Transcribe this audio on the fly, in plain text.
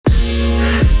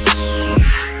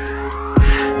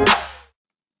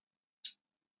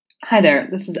Hi there,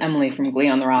 this is Emily from Glee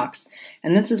on the Rocks,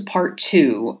 and this is part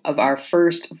 2 of our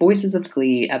first Voices of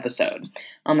Glee episode.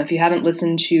 If you haven't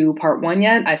listened to part 1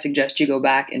 yet, I suggest you go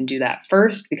back and do that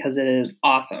first because it is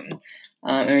awesome.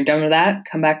 And when you're done with that,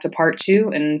 come back to part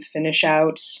 2 and finish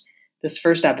out this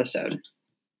first episode.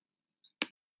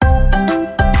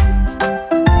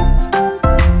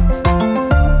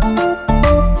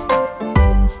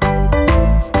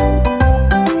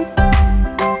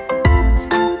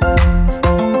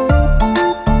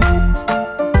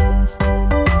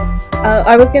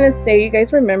 I was gonna say, you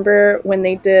guys remember when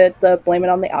they did the Blame It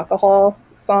on the Alcohol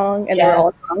song and they were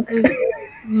all drunk?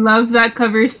 Love that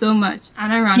cover so much.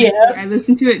 Unironically, I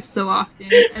listen to it so often.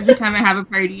 Every time I have a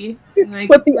party. Like,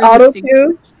 with the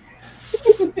auto-tune.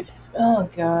 Oh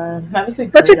god. That was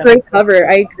such a great cover.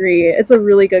 I agree. It's a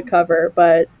really good cover,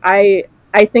 but I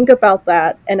think about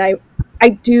that and I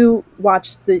do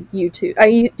watch the YouTube.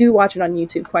 I do watch it on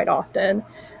YouTube quite often.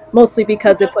 Mostly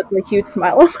because it puts a huge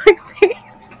smile on my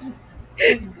face.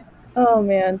 Oh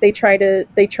man, they tried to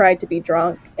be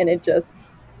drunk, and it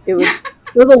was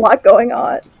a lot going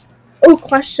on. Oh,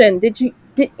 question: Did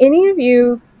any of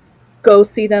you go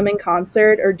see them in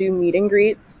concert or do meet and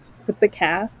greets with the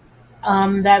cast?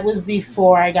 That was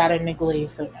before I got into Glee.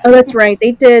 So oh, that's right,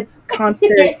 they did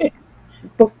concerts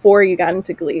before you got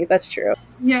into Glee. That's true.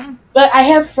 Yeah, but I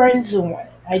have friends who went.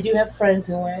 I do have friends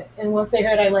who went, and once they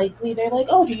heard I like Glee, they're like,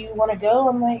 "Oh, do you want to go?"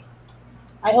 I'm like,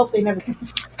 I hope they never.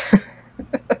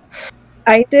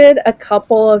 I did a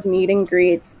couple of meet and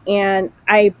greets, and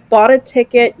I bought a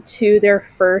ticket to their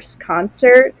first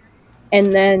concert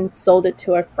and then sold it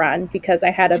to a friend because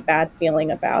I had a bad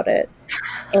feeling about it.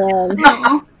 And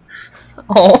and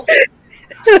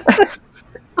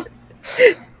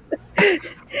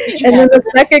then the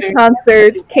second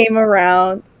concert came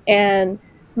around, and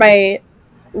my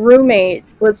roommate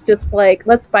was just like,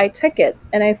 "Let's buy tickets."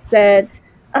 And I said,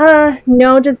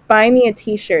 no, just buy me a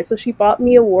t-shirt. So she bought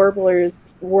me a Warblers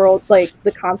World, like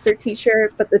the concert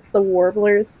t-shirt, but it's the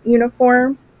Warblers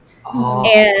uniform. Oh,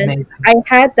 and amazing. I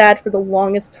had that for the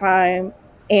longest time,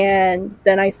 and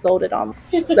then I sold it on.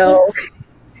 So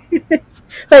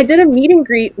I did a meet and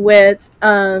greet with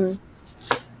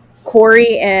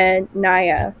Corey and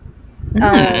Naya.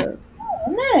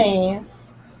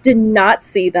 Nice. Did not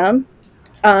see them.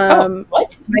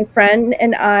 What? My friend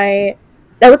and I,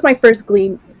 that was my first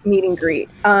Glee meet and greet.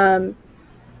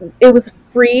 It was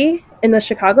free in the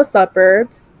Chicago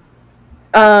suburbs.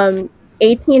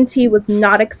 AT&T was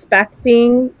not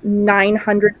expecting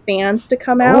 900 fans to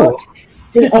come out.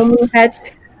 They only had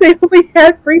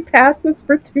free passes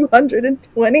for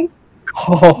 220.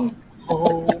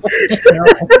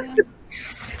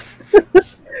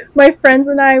 My friends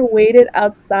and I waited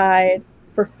outside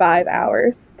for 5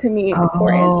 hours to meet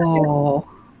Corey.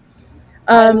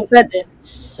 But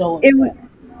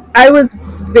I was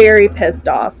very pissed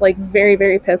off, like very,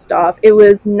 very pissed off. It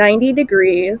was 90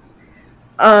 degrees.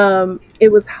 It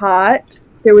was hot.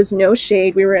 There was no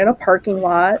shade. We were in a parking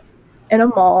lot in a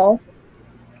mall.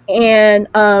 And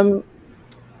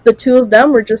the two of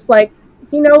them were just like,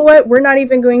 you know what? We're not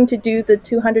even going to do the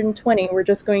 220. We're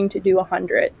just going to do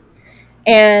 100.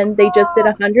 And they just did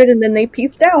 100 and then they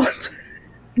peaced out.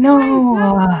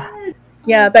 No.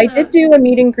 Yeah, but I did do a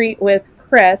meet and greet with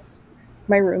Chris,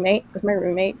 my roommate.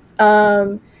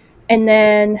 And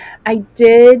then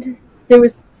there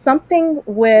was something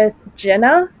with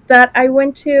Jenna that I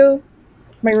went to,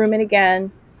 my roommate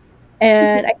again.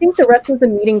 And I think the rest of the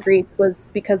meet and greets was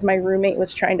because my roommate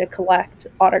was trying to collect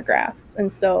autographs.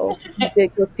 And so we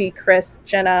did go see Chris,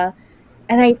 Jenna.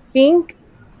 And I think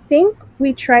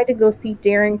we tried to go see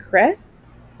Darren Criss,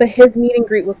 but his meet and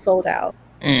greet was sold out.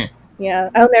 Yeah,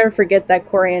 I'll never forget that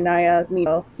Corey and I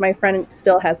my friend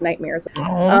still has nightmares.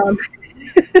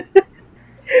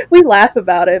 We laugh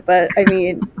about it, but I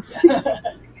mean,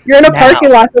 you're in a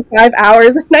parking lot for 5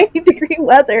 hours in 90-degree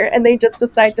weather, and they just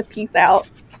decide to peace out.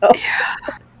 So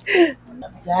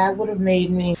that would have made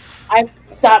me. I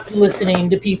stopped listening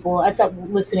to people. I stopped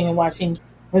listening and watching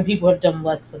when people have done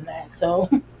less than that. So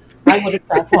I would have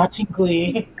stopped watching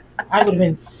Glee. I would have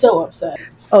been so upset.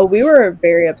 Oh, we were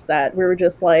very upset. We were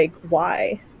just like,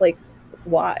 why? Like,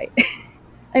 why?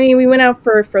 I mean, we went out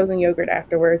for frozen yogurt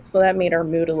afterwards, so that made our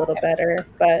mood a little better,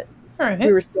 but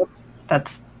we were still...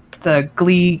 That's the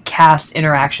Glee cast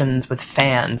interactions with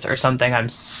fans or something I'm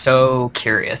so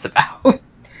curious about.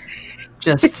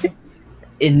 Just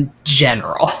in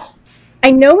general.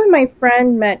 I know when my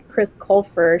friend met Chris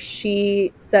Colfer,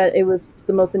 she said it was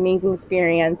the most amazing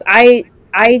experience. I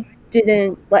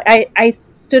didn't like I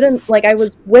stood in, like I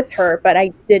was with her, but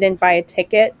I didn't buy a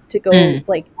ticket to go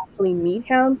like actually meet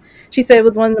him. She said it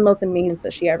was one of the most amazing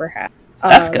that she ever had.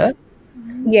 That's good.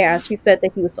 Yeah, she said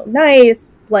that he was so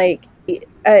nice. Like,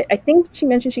 I think she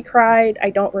mentioned she cried. I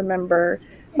don't remember,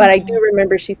 but I do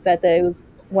remember she said that it was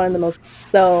one of the most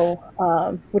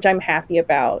which I'm happy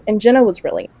about. And Jenna was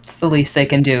really. It's the least they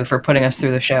can do for putting us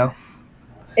through the show.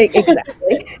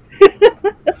 Exactly.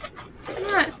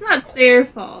 It's not their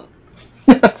fault.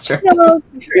 That's true. No,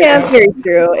 yeah, very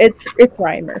true. It's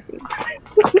Ryan Murphy.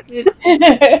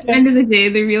 At the end of the day,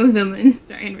 the real villain is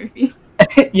Ryan Murphy.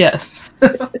 Yes.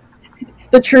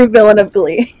 The true villain of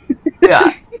Glee.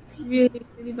 Yeah. Really,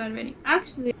 really bad writing.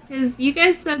 Actually, because you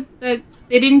guys said that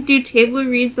they didn't do table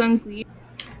reads on Glee.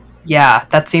 Yeah,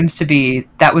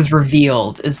 that was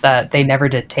revealed, is that they never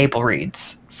did table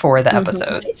reads for the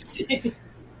episodes.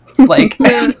 Like,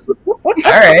 all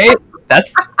right,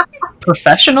 that's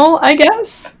professional, I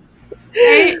guess.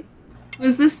 I've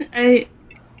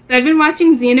been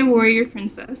watching Xena Warrior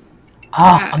Princess.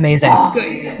 Amazing.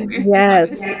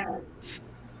 Yes.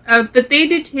 But they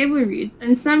did table reads,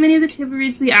 and so many of the table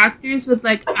reads, the actors would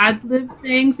like ad-lib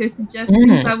things or suggest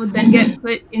things that would then get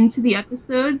put into the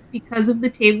episode because of the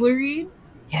table read.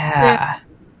 Yeah. So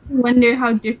I wonder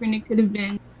how different it could have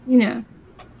been,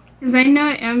 because I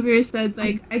know Amber said,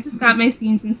 like, I just got my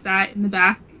scenes and sat in the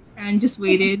back and just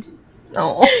waited.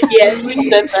 Oh. Yeah, she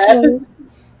said that.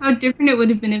 How different it would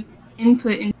have been if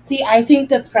input. See, I think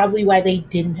that's probably why they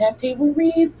didn't have table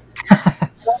reads. I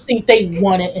don't think they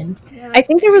wanted in. I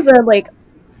think there was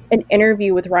an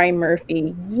interview with Ryan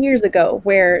Murphy years ago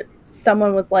where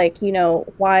someone was like,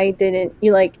 why didn't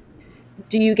you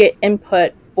do you get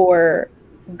input for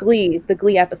the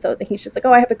Glee episodes? And he's just like,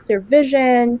 I have a clear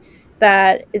vision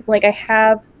that I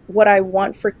have what I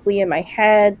want for Glee in my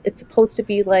head. It's supposed to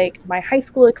be like my high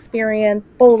school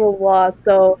experience, blah, blah, blah.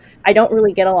 So I don't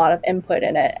really get a lot of input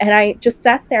in it. And I just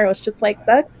sat there and was just like,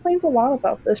 that explains a lot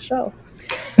about this show.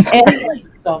 And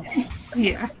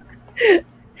yeah.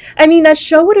 I mean, that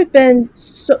show would have been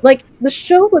the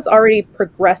show was already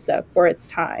progressive for its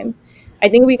time. I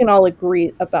think we can all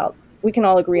agree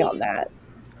on that.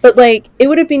 But it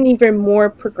would have been even more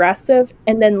progressive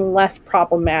and then less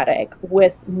problematic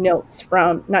with notes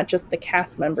from not just the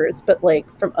cast members, but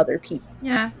from other people.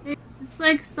 Yeah, just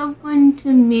someone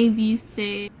to maybe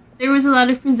say there was a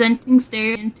lot of presenting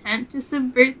intent to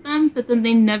subvert them, but then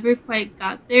they never quite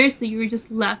got there, so you were just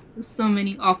left with so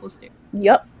many awful stereotypes.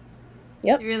 Yep.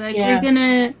 They were like, we're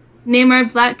gonna name our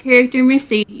black character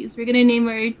Mercedes. We're gonna name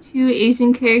our 2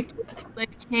 Asian characters like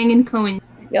Chang and Cohen.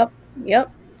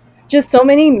 Yep. Just so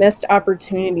many missed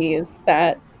opportunities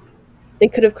that they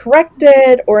could have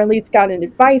corrected or at least gotten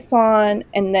advice on,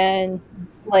 and then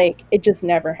it just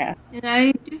never happened. And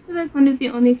I do feel like one of the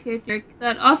only characters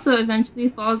that also eventually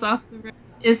falls off the road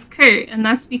is Kurt, and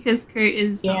that's because Kurt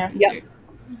is Yep.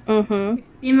 Mm-hmm.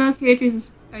 Female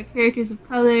characters are characters of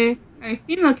color. Our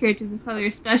female characters of color,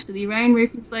 especially Ryan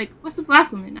Murphy's like, what's a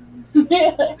black woman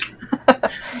now?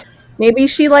 Maybe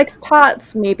she likes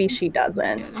tots, maybe she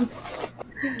doesn't. Yes.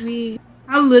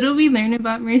 How little we learn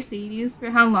about Mercedes for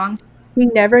how long. We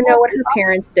never know what her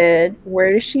parents did.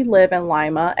 Where does she live in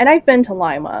Lima? And I've been to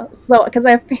Lima, so because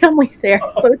I have family there.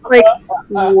 So it's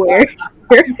where?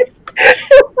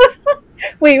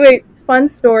 Wait. Fun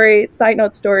story. Side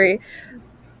note story.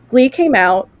 Glee came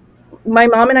out. My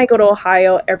mom and I go to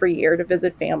Ohio every year to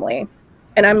visit family,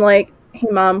 and I'm like, "Hey,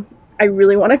 Mom, I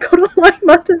really want to go to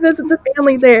Lima to visit the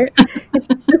family there." And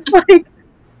she's just like,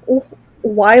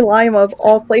 why Lima of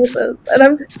all places? And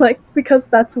I'm just like, because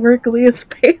that's where Glee is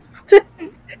based.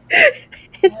 And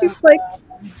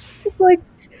she's like,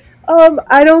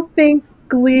 I don't think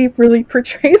Glee really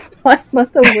portrays Lima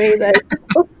the way that.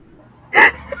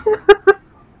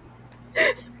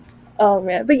 Oh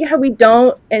man, but yeah, we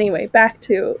don't. Anyway, back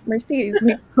to Mercedes.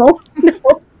 We don't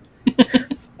know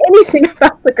anything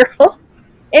about the girl,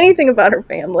 anything about her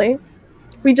family.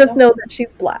 We just know that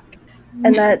she's black.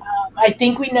 And that I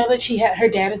think we know that her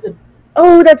dad is a.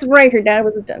 Oh, that's right. Her dad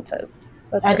was a dentist.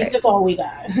 I think that's all we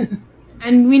got.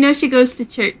 And we know she goes to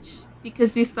church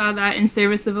because we saw that in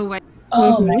Service of a White.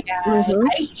 Oh my god,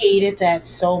 I hated that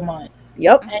so much.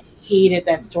 Yep, I hated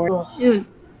that story. It was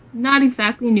not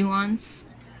exactly nuanced.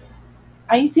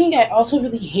 I think I also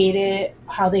really hated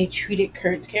how they treated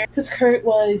Kurt's character, because Kurt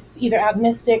was either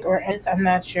agnostic or I'm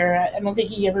not sure. I don't think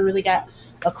he ever really got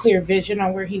a clear vision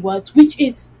on where he was, which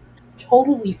is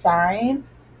totally fine.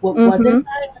 What wasn't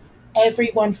fine was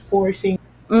everyone forcing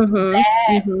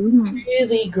that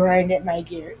really grinded my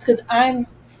gears, because I'm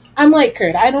like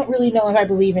Kurt. I don't really know if I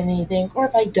believe in anything, or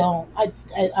if I don't. I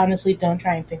honestly don't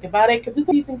try and think about it, because it's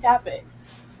a decent topic.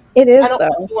 It is, I don't though.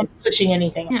 want anyone pushing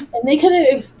anything. Yeah. And they could have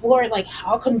explored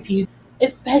how confused,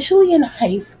 especially in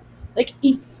high school. Like,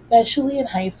 especially in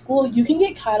high school, you can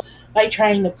get caught up by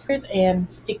trying to please and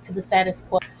stick to the status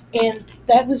quo. And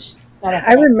that was just not a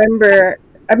I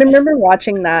remember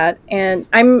watching that, and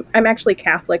I'm actually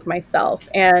Catholic myself,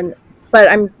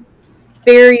 but I'm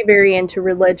very, very into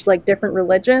religion, like different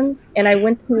religions. And I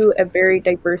went to a very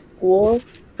diverse school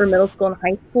for middle school and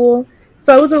high school.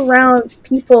 So I was around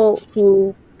people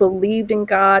who believed in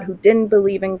God, who didn't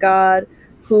believe in God,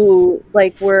 who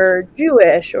like were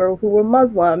Jewish or who were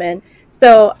Muslim. And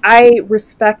so I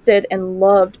respected and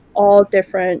loved all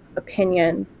different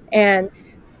opinions. And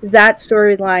that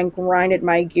storyline grinded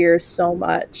my gears so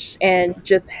much. And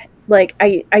just like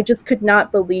I just could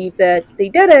not believe that they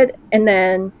did it. And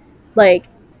then like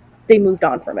they moved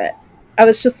on from it. I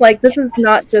was just like, this is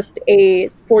not just a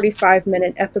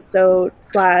 45-minute episode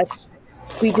slash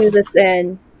we do this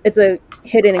in it's a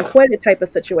hit it and quit it type of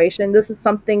situation. This is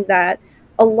something that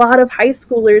a lot of high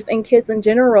schoolers and kids in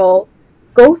general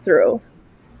go through.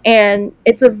 And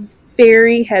it's a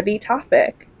very heavy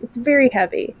topic. It's very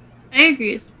heavy. I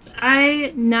agree.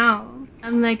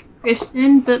 I'm like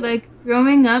Christian, but like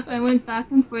growing up, I went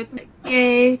back and forth like,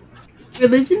 yay,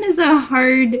 religion is a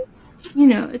hard,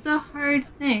 it's a hard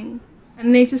thing.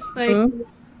 And they just like,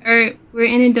 we're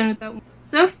in and done with that one.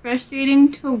 So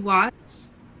frustrating to watch.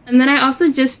 And then I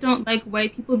also just don't like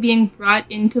white people being brought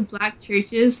into black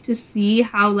churches to see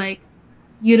how like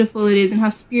beautiful it is and how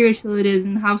spiritual it is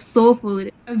and how soulful it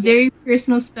is. A very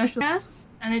personal, special guest,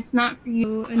 and it's not for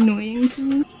you annoying to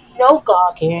me. No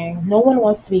gawking. No one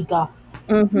wants to be gawked.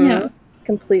 Mm-hmm. Yeah.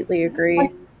 Completely agree.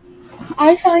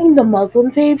 I find the Muslim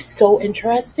faith so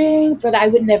interesting, but I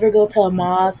would never go to a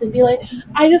mosque and be like,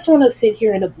 I just want to sit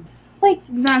here in a... Like,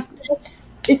 exactly.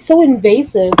 It's so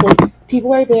invasive. Like,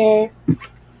 people are there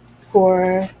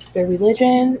for their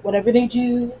religion, whatever they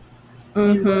do.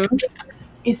 Mm-hmm.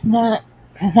 It's not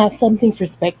something for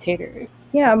spectators.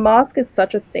 Yeah, a mosque is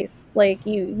such a safe... Like,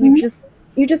 you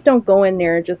just don't go in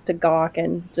there just to gawk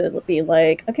and to be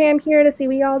like, okay, I'm here to see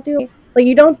what y'all do. Like,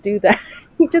 you don't do that.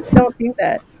 You just don't do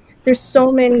that. There's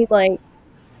so many, like,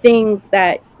 things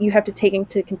that you have to take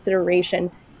into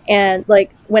consideration. And,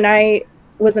 like, when I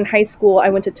was in high school, I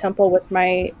went to temple with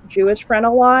my Jewish friend a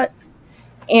lot.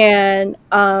 And,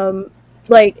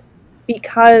 like,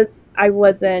 because I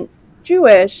wasn't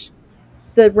Jewish,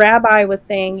 the rabbi was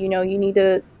saying, you need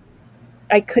to...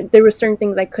 there were certain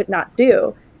things I could not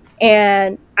do.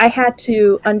 And I had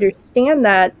to understand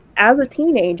that as a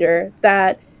teenager,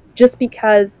 that just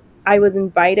because I was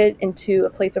invited into a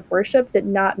place of worship did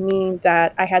not mean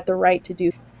that I had the right to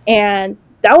do. And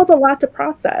that was a lot to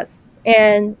process.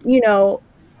 And,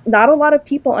 not a lot of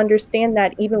people understand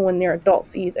that even when they're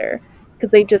adults either, because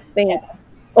they just think,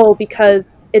 oh,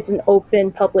 because it's an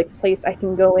open public place, I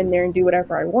can go in there and do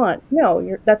whatever I want.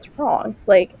 No, that's wrong.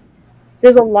 Like,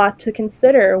 there's a lot to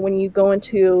consider when you go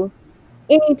into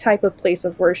any type of place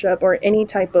of worship or any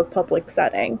type of public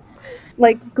setting.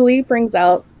 Like, Glee brings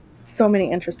out so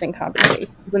many interesting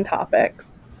conversations and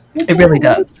topics. It really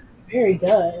does. Very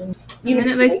good. And then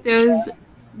it like throws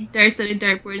darts at a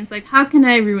dartboard and it's like, how can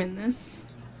I ruin this?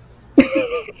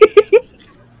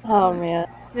 Oh, man.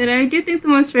 But I do think the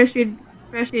most frustrating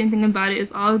thing about it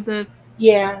is all of the...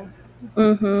 Yeah.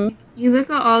 Mm-hmm. You look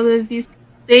at all of these...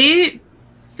 They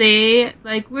say,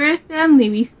 like, we're a family.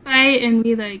 We fight and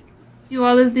we, like, do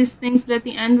all of these things, but at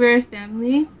the end we're a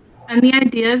family. And the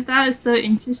idea of that is so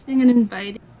interesting and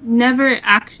inviting. Never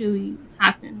actually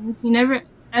happens. You never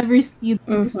ever see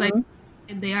them just like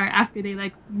they are after they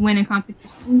like win a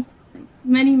competition. Like,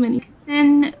 many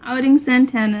Finn outing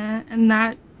Santana and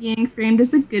that being framed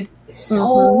as a good thing.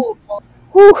 So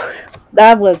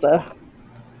that was a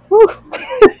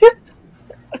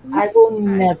I will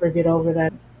never get over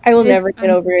that. I will never get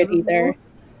over it either.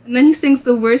 And then he sings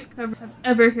the worst cover I've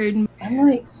ever heard. I'm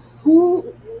like,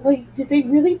 who? Like, did they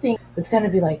really think it's gonna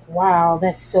be like, wow,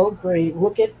 that's so great?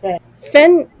 Look at Finn.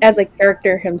 Finn as a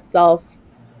character himself,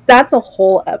 that's a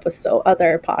whole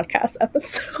other podcast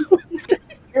episode.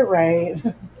 You're right.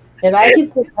 And I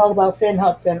can still talk about Finn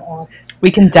Hudson on.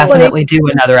 We can definitely do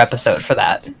another episode for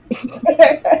that.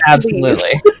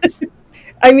 Absolutely.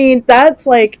 I mean, that's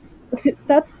like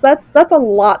that's a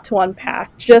lot to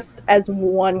unpack just as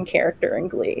one character in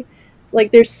Glee.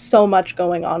 Like, there's so much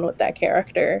going on with that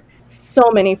character.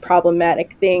 So many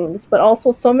problematic things, but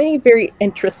also so many very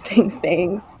interesting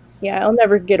things. Yeah, I'll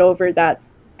never get over that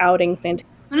outing Santana.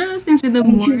 It's one of those things where the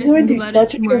more she's going through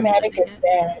such a traumatic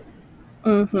event.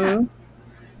 Mm-hmm.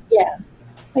 Yeah.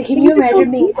 Like, can you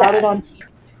imagine being outed on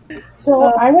TV?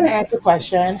 So I want to ask a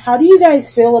question. How do you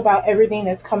guys feel about everything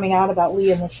that's coming out about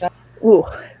Lea Michele? Ooh.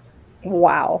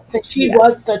 Wow. Like, she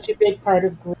was such a big part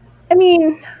of Glee. I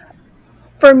mean,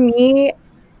 for me,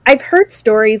 I've heard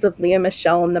stories of Lea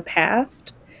Michele in the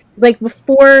past. Like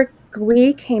before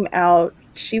Glee came out,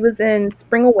 she was in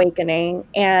Spring Awakening,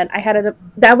 and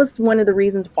that was one of the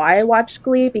reasons why I watched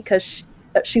Glee, because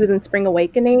she was in Spring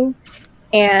Awakening,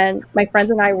 and my friends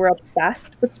and I were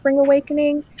obsessed with Spring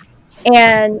Awakening,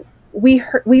 and we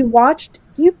watched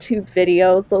YouTube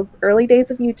videos, those early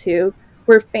days of YouTube,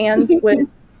 where fans would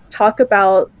talk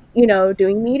about,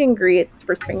 doing meet and greets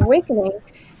for Spring Awakening.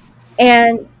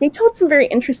 And they told some very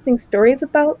interesting stories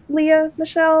about Lea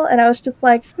Michele, and I was just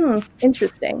like,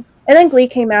 interesting. And then Glee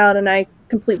came out, and I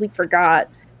completely forgot.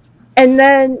 And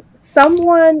then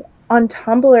someone on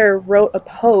Tumblr wrote a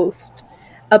post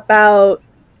about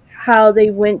how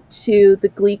they went to the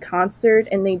Glee concert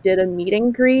and they did a meet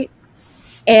and greet,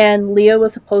 and Lea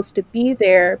was supposed to be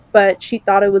there, but she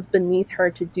thought it was beneath her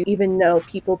to do, even though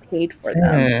people paid for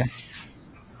them.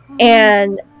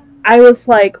 And I was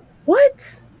like,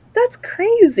 what? That's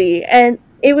crazy. And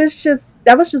that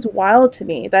was just wild to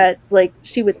me that, like,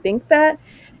 she would think that,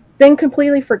 then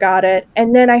completely forgot it.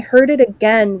 And then I heard it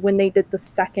again when they did the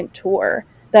second tour,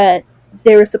 that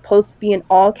they were supposed to be an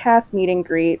all cast meet and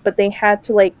greet, but they had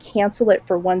to, like, cancel it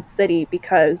for one city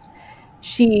because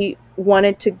she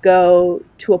wanted to go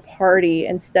to a party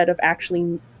instead of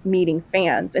actually meeting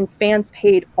fans. And fans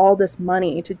paid all this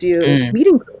money to do meet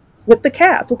and greets with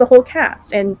the whole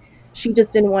cast. And she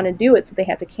just didn't want to do it, so they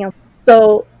had to cancel.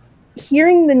 So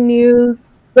hearing the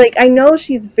news, like, I know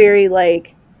she's very,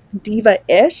 like,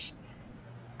 diva-ish.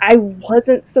 I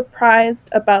wasn't surprised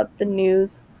about the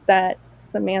news that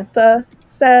Samantha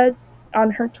said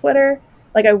on her Twitter.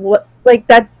 Like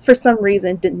that, for some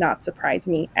reason, did not surprise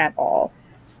me at all.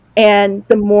 And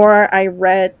the more I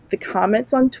read the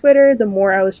comments on Twitter, the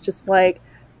more I was just like,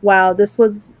 wow, this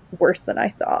was worse than I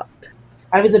thought.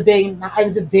 I was a big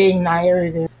Nia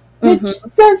review, which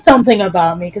says something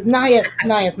about me, because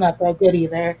Nia's not that good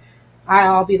either.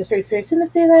 I'll be the first person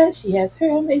to say that. She has her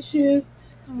own issues,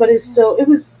 but it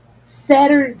was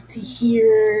sadder to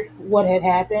hear what had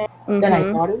happened than I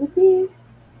thought it would be.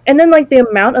 And then, like, the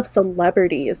amount of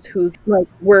celebrities who, like,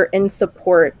 were in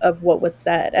support of what was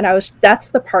said. And that's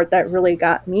the part that really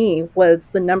got me, was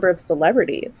the number of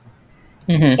celebrities.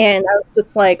 And I was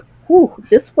just like, ooh,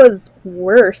 this was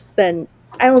worse than,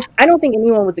 I don't think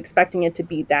anyone was expecting it to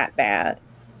be that bad.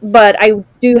 But I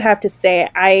do have to say,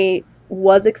 I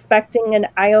was expecting an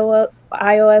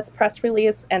iOS press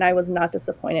release, and I was not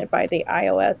disappointed by the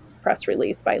iOS press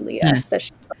release by Lea.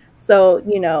 So,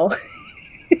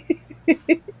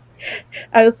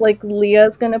 I was like,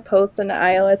 Leah's gonna post an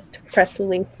iOS press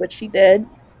release, which she did,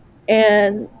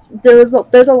 and there's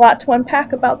a lot to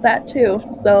unpack about that too.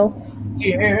 So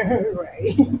yeah,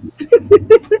 right.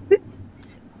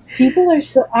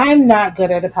 I'm not good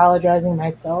at apologizing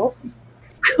myself.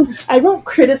 I won't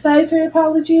criticize her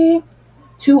apology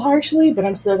too harshly, but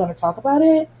I'm still going to talk about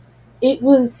it. It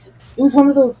was one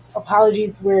of those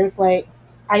apologies where it's like,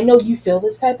 I know you feel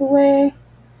this type of way,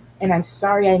 and I'm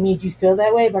sorry I made you feel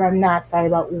that way, but I'm not sorry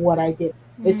about what I did.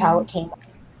 It's how it came out.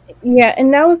 Yeah,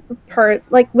 and that was the part,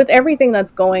 like, with everything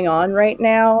that's going on right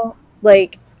now,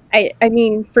 like, I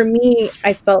mean, for me,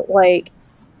 I felt like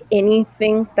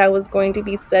anything that was going to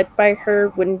be said by her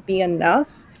wouldn't be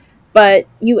enough. But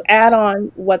you add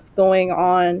on what's going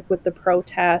on with the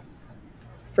protests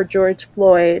for George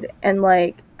Floyd, and,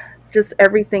 like, just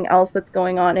everything else that's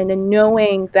going on, and in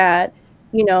knowing that,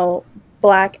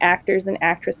 Black actors and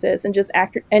actresses, and just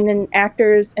actors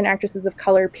and actresses of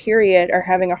color, period, are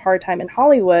having a hard time in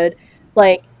Hollywood.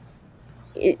 Like,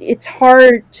 it's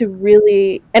hard to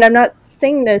really, and I'm not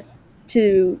saying this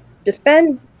to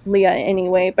defend Lea in any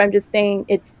way, but I'm just saying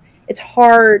it's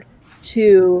hard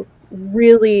to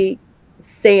really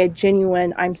say a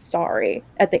genuine "I'm sorry"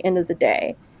 at the end of the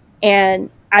day.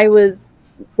 And I was,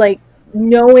 like,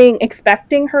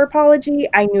 expecting her apology,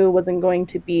 I knew it wasn't going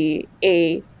to be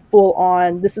a full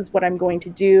on, this is what I'm going to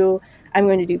do, I'm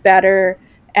going to do better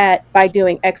by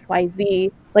doing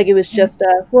XYZ. Like, it was just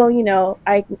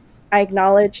I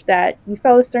acknowledge that you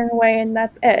felt a certain way, and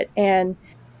that's it. And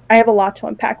I have a lot to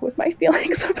unpack with my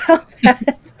feelings about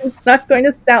that. It's not going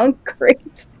to sound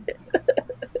great.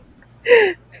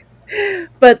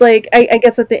 But, like, I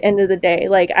guess at the end of the day,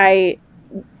 like, I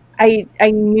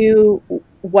knew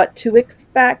what to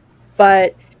expect,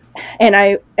 but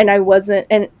I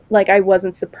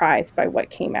wasn't surprised by what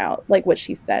came out, like what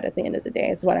she said at the end of the day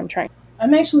is what I'm trying. I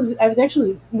was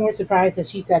actually more surprised that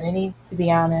she said any, to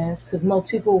be honest, because most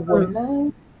people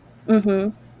wouldn't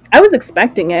have. I was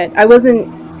expecting it. I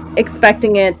wasn't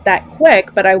expecting it that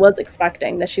quick, but I was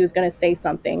expecting that she was going to say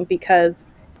something,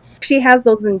 because she has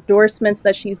those endorsements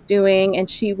that she's doing, and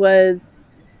she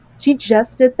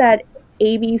just did that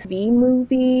ABC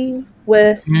movie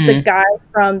with the guy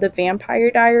from the Vampire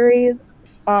Diaries.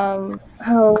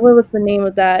 What was the name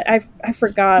of that? I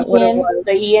forgot what it was.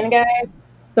 The Ian guy.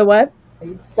 The what?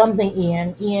 Something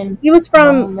Ian. He was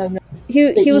from.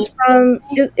 He was from.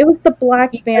 It was the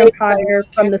Black Vampire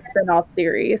from the spinoff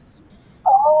series.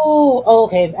 Oh,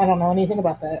 okay. I don't know anything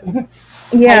about that.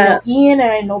 Yeah, I know Ian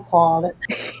and I know Paul.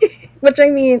 Which I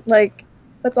mean, like,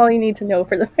 that's all you need to know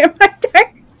for the Vampire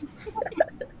Diaries.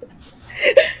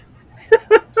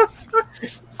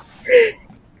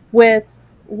 With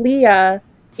Leah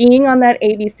being on that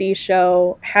ABC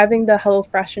show, having the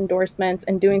HelloFresh endorsements,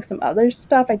 and doing some other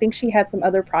stuff, I think she had some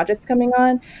other projects coming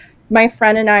on. My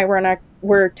friend and I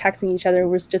were texting each other. It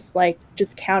was just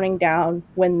counting down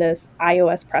when this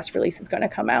iOS press release is going to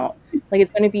come out. Like,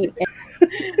 it's going to be.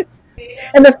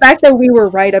 And the fact that we were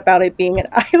right about it being an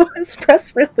iOS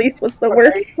press release was the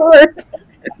worst part.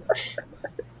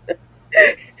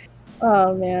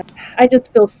 Oh man, I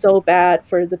just feel so bad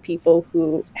for the people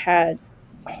who had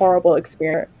horrible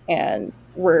experience and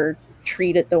were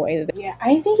treated the way that they. Yeah,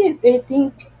 I think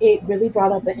it really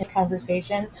brought up a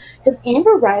conversation because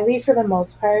Amber Riley, for the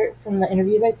most part, from the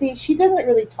interviews I see, she doesn't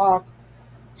really talk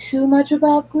too much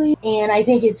about Glee, and I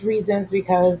think it's reasons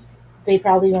because they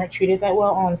probably weren't treated that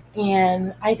well on.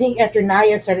 And I think after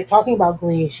Naya started talking about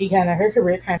Glee, her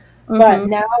career kind of. But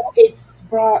now it's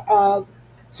brought up.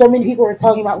 So many people were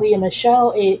talking about Leah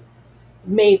Michelle. It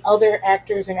made other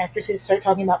actors and actresses start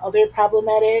talking about other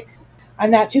problematic.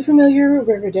 I'm not too familiar with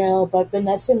Riverdale, but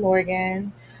Vanessa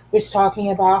Morgan was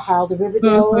talking about how the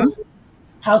Riverdale,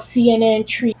 how CNN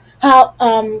treats, You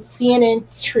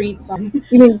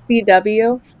mean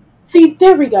CW? See,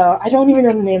 there we go. I don't even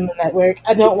know the name of the network.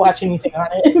 I don't watch anything on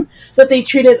it. But they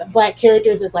treated Black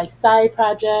characters as like side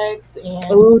projects. And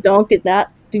oh,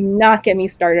 do not get me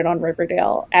started on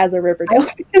Riverdale as a Riverdale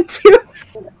fan too.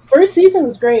 First season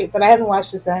was great, but I haven't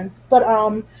watched it since. But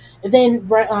then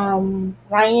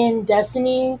Ryan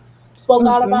Destiny spoke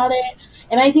out about it,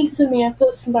 and I think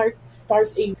Samantha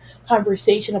sparked a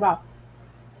conversation about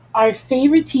our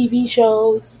favorite TV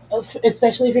shows,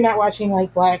 especially if you're not watching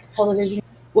like Black television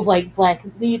with like Black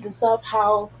leads and stuff.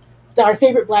 How our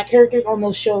favorite Black characters on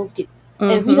those shows get,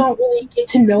 and we don't really get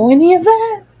to know any of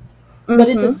that. But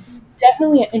it's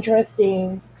definitely an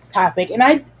interesting topic, and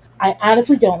I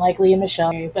honestly don't like Leah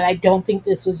Michelle, but I don't think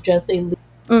this was just a.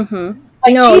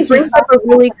 Like, no, it brings up a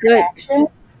really good action.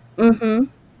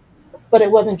 But it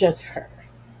wasn't just her.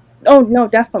 Oh no,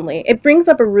 definitely, it brings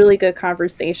up a really good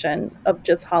conversation of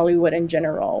just Hollywood in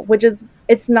general, which is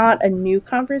it's not a new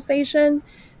conversation,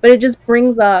 but it just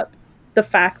brings up the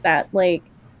fact that like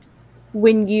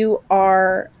when you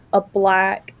are a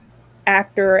Black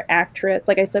actor or actress,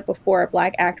 like I said before, a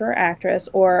Black actor or actress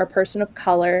or a person of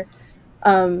color,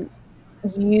 your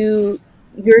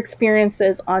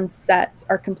experiences on sets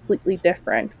are completely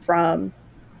different from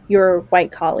your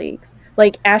white colleagues.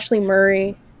 Like Ashley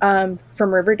Murray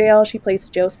from Riverdale, she plays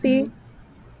Josie.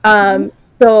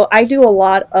 So I do a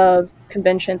lot of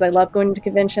conventions. I love going to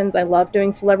conventions. I love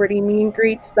doing celebrity meet and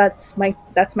greets. That's my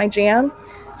jam.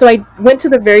 So I went to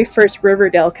the very first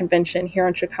Riverdale convention here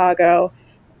in Chicago,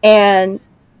 and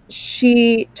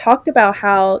she talked about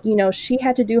how, she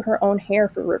had to do her own hair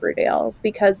for Riverdale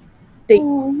because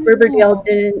Riverdale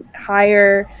didn't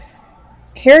hire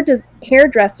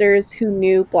hairdressers who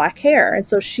knew Black hair. And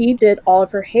so she did all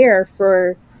of her hair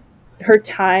for her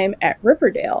time at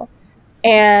Riverdale.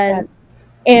 And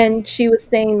she was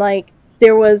saying, like,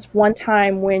 there was one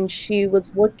time when she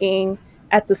was looking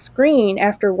at the screen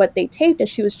after what they taped, and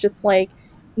she was just like,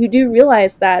 you do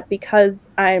realize that because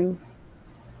I'm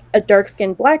a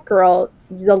dark-skinned Black girl,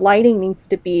 the lighting needs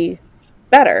to be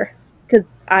better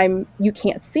because you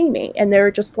can't see me. And they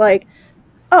were just like,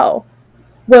 oh,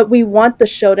 well, we want the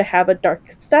show to have a dark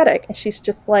aesthetic. And she's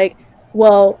just like,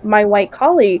 well, my white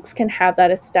colleagues can have that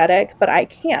aesthetic, but I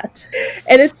can't.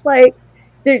 And it's like,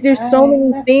 there's so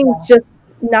many things,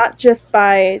 just not just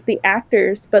by the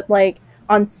actors, but like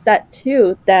on set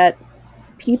too, that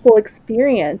people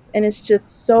experience. And it's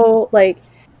just so like,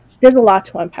 there's a lot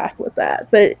to unpack with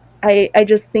that. But I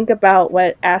just think about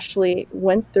what Ashley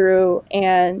went through,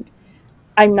 and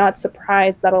I'm not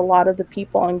surprised that a lot of the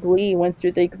people on Glee went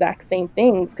through the exact same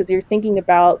things, because you're thinking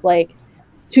about like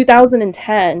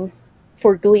 2010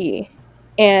 for Glee,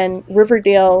 and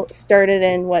Riverdale started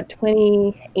in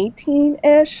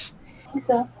 2018-ish? I think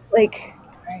so. Like,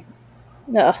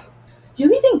 no. Do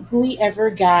we think Glee ever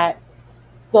got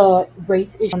the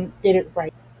race issue, did it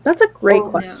right? That's a great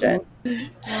question.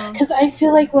 Because I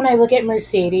feel like when I look at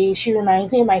Mercedes, she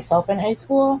reminds me of myself in high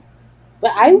school.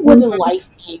 But I wouldn't like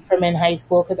me from in high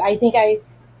school because I think I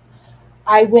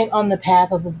I went on the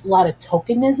path of a lot of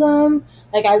tokenism.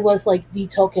 Like, I was like the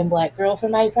token black girl for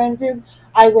my friend group.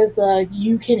 I was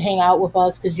you can hang out with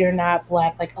us because you're not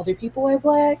black like other people are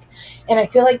black. And I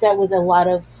feel like that was a lot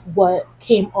of what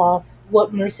came off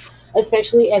what Mercy,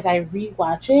 especially as I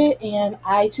rewatch it. And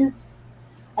I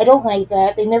don't like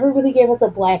that. They never really gave us a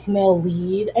black male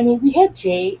lead. I mean, we had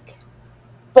Jake,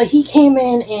 but he came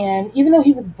in, and even though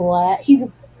he was black,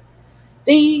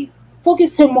 they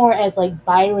focused him more as like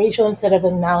biracial instead of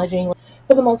acknowledging, like,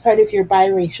 for the most part, if you're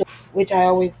biracial, which I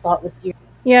always thought was eerie.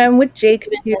 Yeah, and with Jake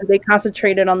too, they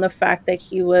concentrated on the fact that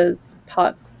he was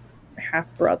Puck's half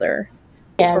brother.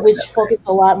 Yeah, which focused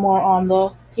a lot more on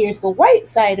here's the white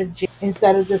side of Jake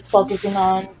instead of just focusing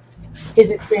on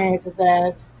his experiences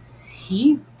as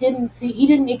he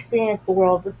didn't experience the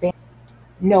world the same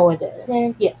Noah did.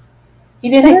 And yeah, he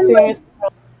didn't experience the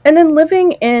world. And then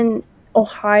living in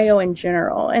Ohio in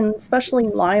general, and especially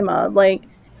Lima, like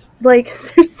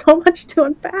there's so much to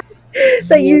unpack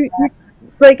that you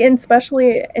like, and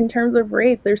especially in terms of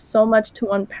race, there's so much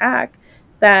to unpack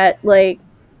that, like,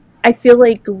 I feel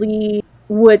like Glee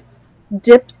would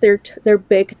dip their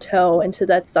big toe into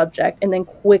that subject and then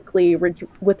quickly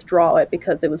withdraw it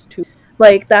because it was too,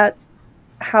 like, that's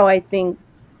how I think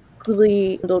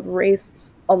Glee handled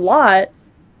race a lot.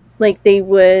 Like, they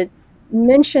would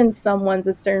mention someone's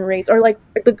a certain race, or like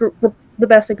the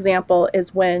best example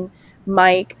is when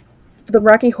Mike, the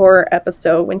Rocky Horror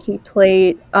episode, when he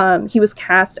played he was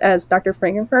cast as Dr.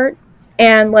 Frankenfurt,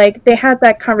 and like they had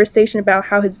that conversation about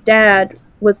how his dad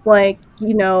was like,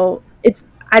 you know,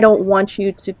 I don't want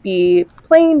you to be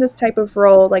playing this type of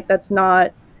role, like that's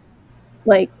not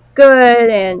like good,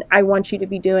 and I want you to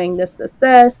be doing this.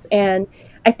 And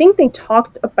I think they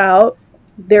talked about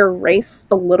their race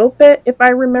a little bit, if I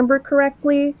remember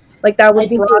correctly. Like, that was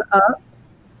brought up.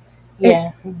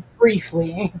 Yeah,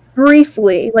 briefly.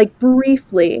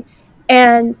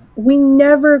 And we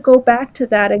never go back to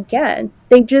that again.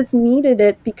 They just needed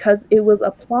it because it was a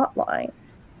plot line.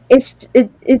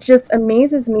 It just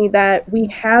amazes me that we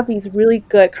have these really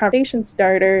good conversation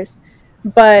starters,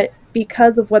 but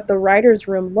because of what the writer's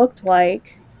room looked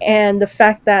like and the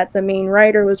fact that the main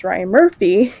writer was Ryan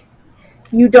Murphy,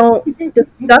 you don't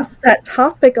discuss that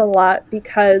topic a lot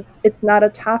because it's not a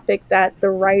topic that the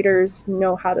writers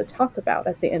know how to talk about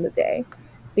at the end of the day,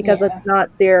 because it's not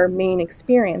their main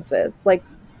experiences. Like,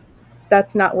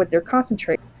 that's not what they're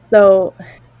concentrating. So,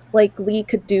 like, Glee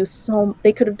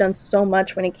they could have done so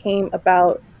much when it came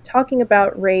about talking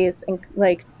about race and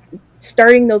like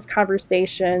starting those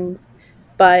conversations,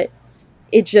 but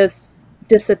it just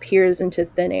disappears into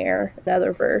thin air,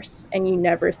 another verse, and you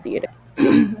never see it.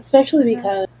 Especially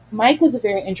because Mike was a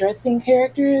very interesting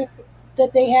character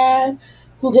that they had,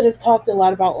 who could have talked a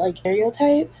lot about like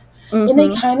stereotypes, and they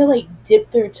kind of like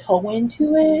dipped their toe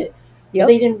into it. Yep.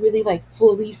 They didn't really like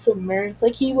fully submerge.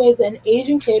 Like, he was an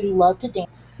Asian kid who loved to dance,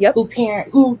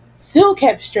 who still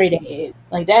kept straight A's.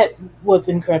 Like, that was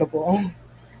incredible.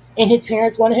 And his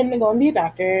parents wanted him to go and be a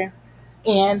doctor,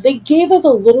 and they gave us a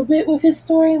little bit with his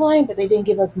storyline, but they didn't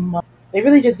give us much. They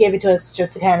really just gave it to us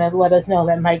just to kind of let us know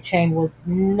that Mike Chang was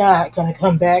not going to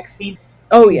come back. He's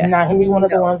not going to be one of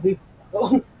the ones we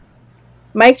follow.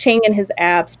 Mike Chang and his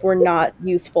abs were not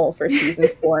useful for season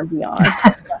 4 and beyond.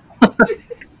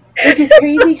 Which is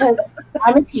crazy because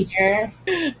I'm a teacher,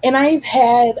 and I've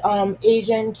had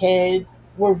Asian kids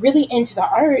were really into the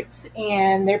arts,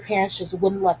 and their parents just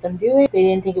wouldn't let them do it. They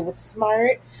didn't think it was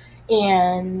smart,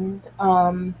 and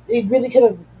it really could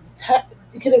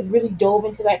have really dove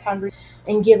into that conversation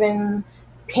and given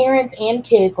parents and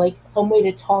kids like some way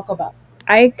to talk about it.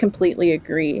 I completely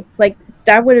agree. Like,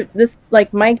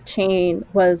 Mike Chang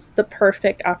was the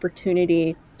perfect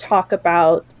opportunity to talk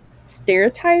about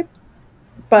stereotypes,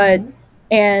 but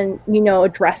and, you know,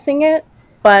 addressing it,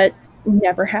 but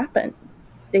never happened.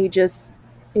 It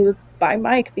was by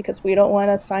Mike because we don't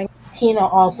want to sign. Tina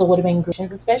also would have been great,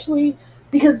 especially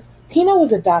because Tina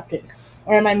was adopted.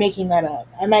 Or am I making that up?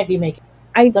 I might be making.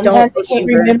 Sometimes I can't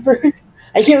remember.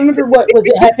 I can't remember what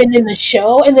happened in the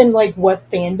show, and then like what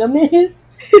fandom is.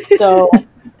 So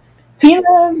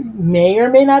Tina may or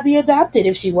may not be adopted.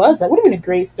 If she was, that would have been a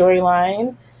great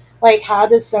storyline. Like, how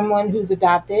does someone who's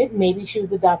adopted, maybe she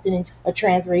was adopted into a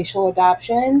transracial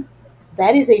adoption?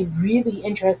 That is a really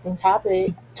interesting topic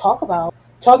to talk about.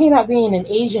 Talking about being an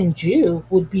Asian Jew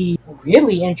would be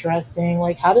really interesting.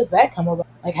 Like, how does that come about?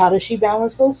 Like, how does she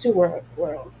balance those two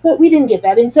worlds? But we didn't get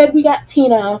that. Instead, we got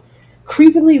Tina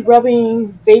creepily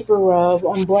rubbing vapor rub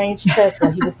on Blaine's chest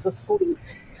while he was asleep,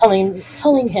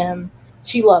 telling him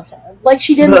she loved him. Like,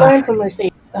 she didn't learn from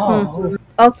Mercedes.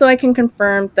 Also, I can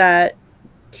confirm that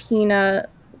Tina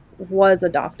was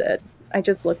adopted. I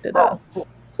just looked it up. Oh,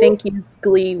 Thank you,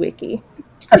 Glee Wiki.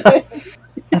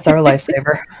 That's our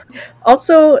lifesaver.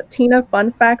 Also, Tina,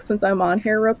 fun fact since I'm on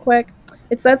here real quick.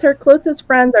 It says her closest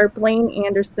friends are Blaine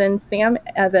Anderson, Sam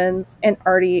Evans, and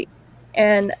Artie.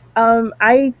 And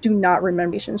I do not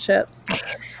remember relationships.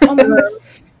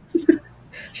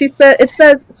 It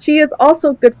says she is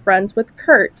also good friends with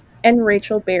Kurt and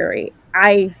Rachel Berry.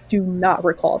 I do not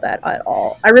recall that at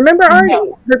all. I remember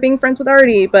Artie, her being friends with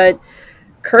Artie, but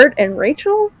Kurt and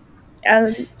Rachel?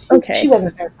 Okay. She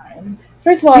wasn't their friend.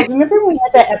 First of all, remember when we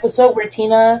had that episode where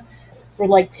Tina, for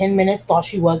like 10 minutes, thought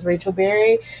she was Rachel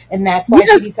Berry, and that's why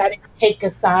she decided to take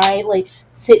a side, like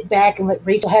sit back and let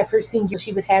Rachel have her sing.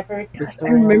 She would have her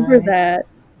story. I remember that.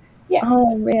 Yeah.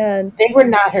 Oh man, they were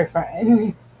not her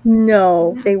friend.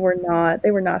 No, they were not. They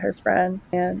were not her friend.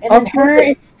 And then her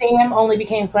and Sam only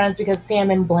became friends because Sam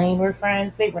and Blaine were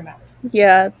friends. They were not.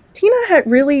 Yeah, Tina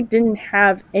really didn't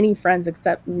have any friends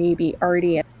except maybe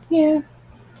Artie. Yeah.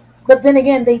 But then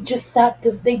again, they just stopped.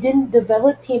 They didn't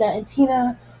develop Tina, and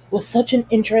Tina was such an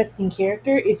interesting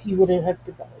character if you would have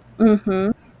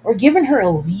developed or given her a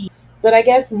lead. But I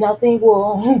guess nothing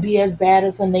will be as bad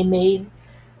as when they made,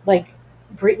 like,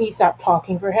 Brittany stopped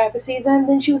talking for half a season.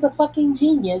 Then she was a fucking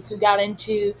genius who got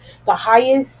into the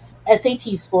highest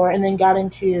SAT score and then got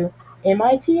into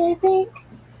MIT, I think.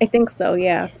 I think so,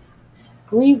 yeah.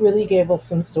 Glee really gave us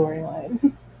some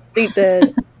storyline. They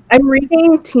did. I'm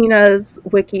reading Tina's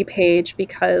wiki page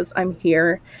because I'm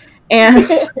here, and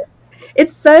it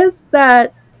says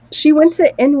that she went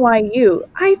to NYU.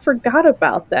 I forgot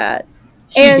about that.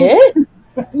 She did?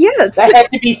 Yes. That had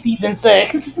to be season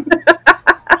 6.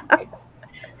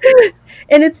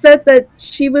 And it said that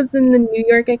she was in the New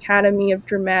York Academy of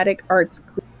Dramatic Arts.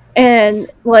 And,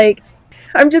 like,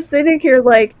 I'm just sitting here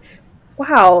like,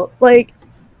 wow, like,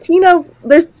 Tina,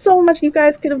 there's so much you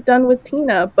guys could have done with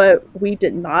Tina, but we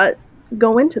did not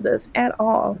go into this at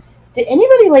all. Did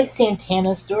anybody like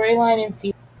Santana's storyline and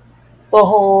see the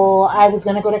whole I was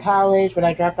going to go to college, but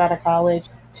I dropped out of college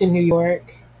to New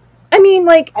York? I mean,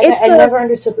 like, I never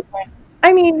understood the point.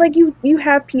 I mean, like, you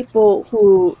have people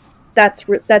who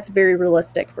that's very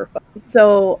realistic for fun.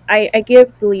 So I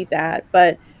give Glee that,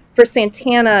 but for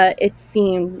Santana, it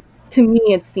seemed a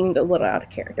little out of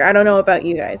character. I don't know about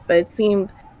you guys, but it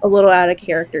seemed a little out of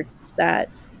character that.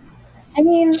 I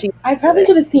mean, I probably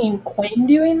could have seen Quinn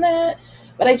doing that,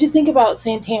 but I just think about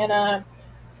Santana.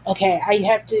 Okay, I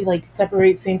have to like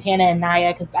separate Santana and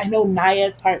Naya because I know Naya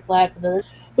is part black, but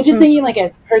just thinking like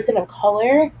as a person of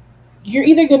color, you're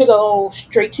either going to go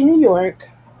straight to New York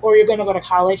or you're going to go to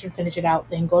college and finish it out,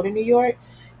 then go to New York.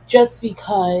 Just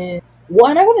because,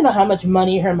 one, I want to know how much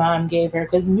money her mom gave her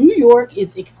because New York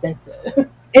is expensive.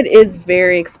 It is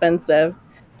very expensive.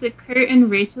 So Kurt and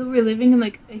Rachel were living in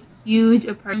like a huge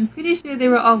apartment. I'm pretty sure they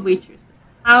were all waitresses.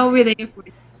 How were they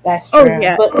affording? That's true. Oh,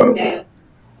 yeah. But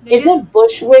isn't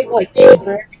Bushwick like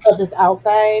cheaper because it's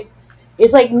outside?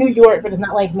 It's like New York, but it's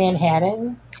not like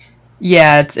Manhattan.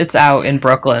 Yeah, it's out in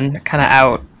Brooklyn, kind of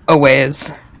out a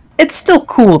ways. It's still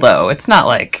cool though. It's not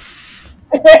like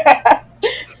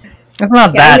it's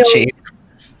not that cheap.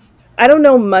 I don't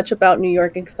know much about New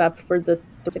York except for to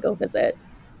go visit,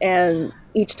 and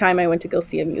each time I went to go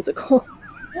see a musical.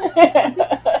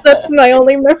 That's my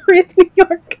only memory of New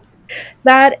York.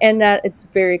 That it's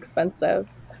very expensive.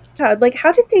 God, like,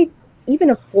 how did they even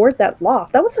afford that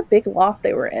loft? That was a big loft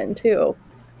they were in too.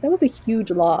 That was a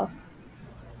huge loft.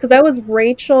 Because that was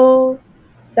Rachel,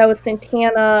 that was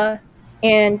Santana,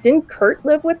 and didn't Kurt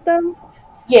live with them?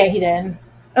 Yeah, he did.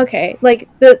 Okay, like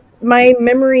my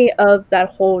memory of that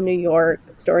whole New York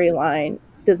storyline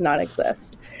does not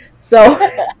exist. So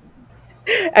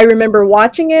I remember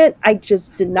watching it. I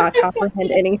just did not comprehend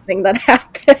anything that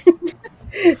happened.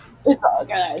 It's all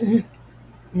good.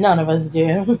 None of us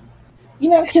do. You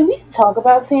know, can we talk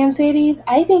about Sam Sadie's?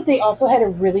 I think they also had a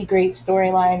really great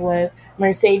storyline with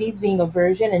Mercedes being a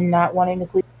virgin and not wanting to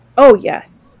sleep. Oh,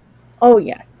 yes. Oh,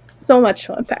 yes. So much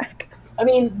to unpack. I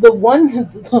mean, the one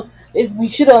is we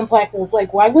should have unpacked this.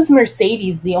 Like, why was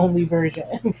Mercedes the only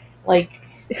virgin? Like,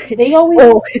 they always...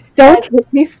 Oh, don't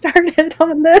get me started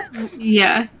on this.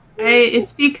 Yeah.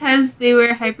 It's because they were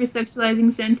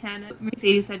hypersexualizing Santana.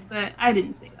 Mercedes said, but I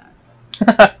didn't say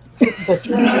that. But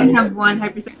you can only have one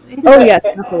hypersexuality. Oh, yes,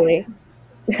 definitely.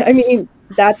 I mean,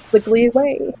 that's the Glee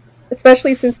way.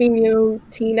 Especially since we knew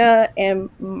Tina and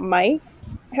Mike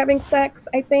having sex,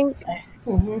 I think.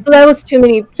 Mm-hmm. So there was too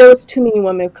many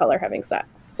women of color having sex.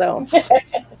 So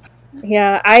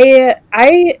yeah,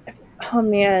 oh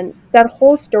man, that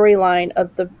whole storyline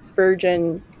of the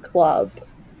Virgin Club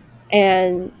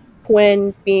and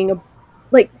Quinn being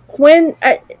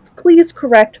please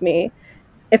correct me.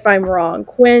 if I'm wrong.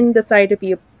 Quinn decided to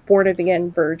be a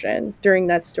born-again virgin during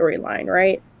that storyline,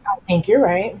 right? I think you're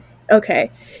right.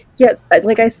 Okay. Yes,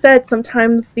 like I said,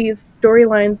 sometimes these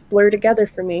storylines blur together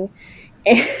for me.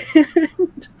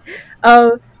 And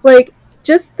like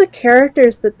just the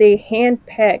characters that they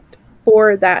handpicked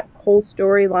for that whole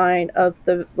storyline of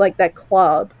the like that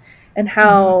club, and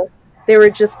how they were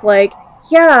just like,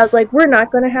 yeah, like we're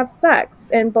not going to have sex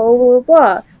and blah blah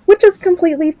blah, which is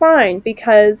completely fine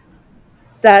because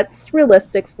that's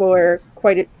realistic for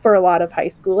for a lot of high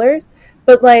schoolers.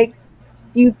 But like,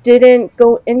 you didn't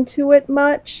go into it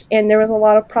much, and there was a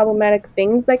lot of problematic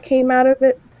things that came out of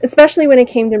it, especially when it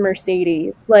came to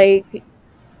Mercedes. Like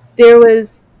there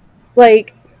was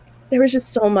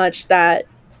just so much that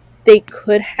they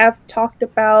could have talked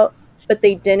about, but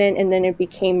they didn't, and then it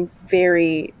became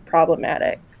very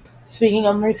problematic. Speaking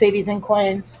of Mercedes and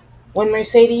Quinn, when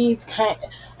Mercedes I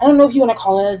don't know if you want to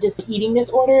call it a eating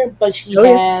disorder, but she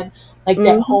had like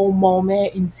that whole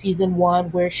moment in season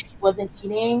 1 where she wasn't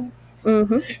eating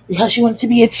because she wanted to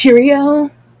be a Cheerio.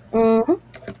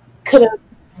 Could have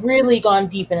really gone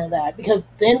deep into that, because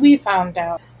then we found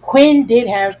out Quinn did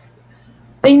have,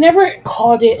 they never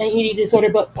called it an eating disorder,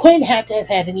 but Quinn had to have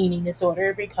had an eating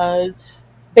disorder because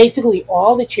basically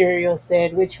all the Cheerios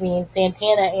did, which means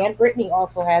Santana and Brittany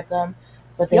also had them,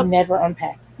 but they never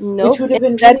unpacked. Nope. Which would have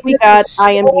been Instead, really we got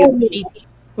I Am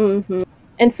Beautiful.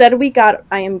 Instead, we got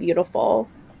I Am Beautiful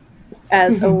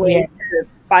as a way to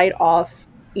fight off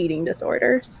eating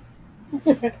disorders.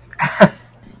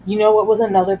 You know what was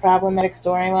another problematic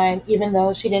storyline, even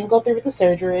though she didn't go through with the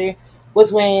surgery,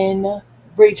 was when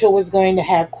Rachel was going to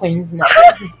have Quinn's nose.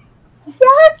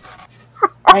 Yes!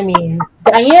 I mean,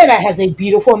 Diana has a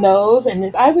beautiful nose, and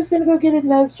if I was going to go get a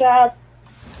nose job,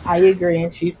 I agree.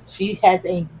 And she has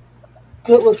a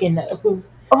good-looking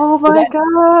nose. Oh my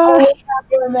gosh! So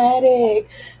problematic.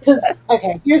 Because,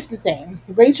 okay, here's the thing.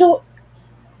 Rachel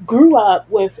grew up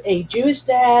with a Jewish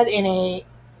dad and a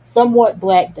somewhat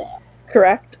black dad.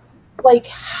 Correct. Like,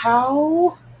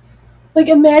 how? Like,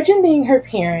 imagine being her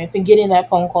parents and getting that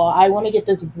phone call, I want to get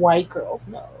this white girl's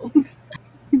nose.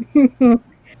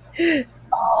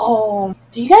 Oh,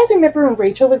 do you guys remember when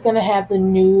Rachel was gonna have the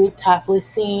nude topless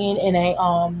scene in a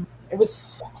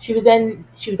she was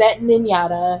at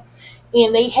Ninjata,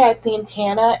 and they had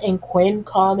Santana and Quinn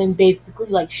come and basically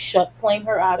like shut flame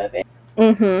her out of it.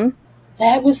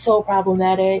 That was so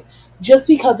problematic, just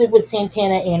because it was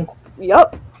Santana and Quinn.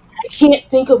 Yep. I can't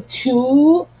think of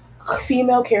two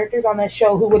female characters on that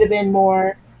show who would have been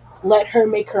more let her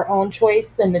make her own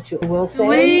choice than the two. I will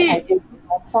say, I did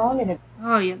that song and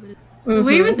the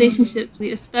way relationships,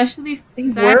 especially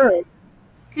I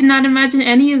could not imagine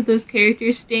any of those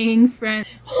characters staying friends.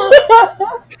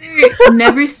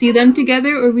 Never see them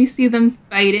together, or we see them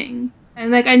fighting,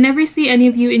 and like I never see any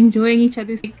of you enjoying each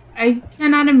other's. Like, I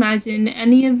cannot imagine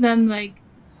any of them like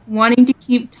wanting to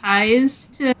keep ties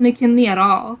to McKinley at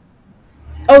all.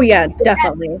 Oh yeah,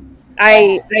 definitely.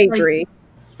 I agree.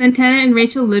 Santana and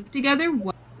Rachel lived together.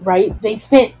 What? Right?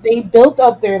 They built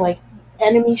up their like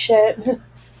enemyship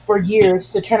for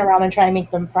years to turn around and try and make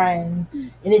them friends,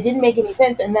 and it didn't make any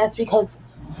sense. And that's because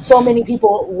so many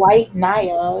people like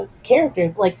Naya's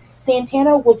character. Like,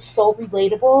 Santana was so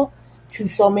relatable to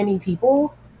so many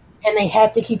people, and they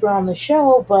had to keep her on the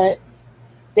show, but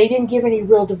they didn't give any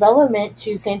real development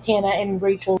to Santana and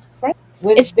Rachel's friend.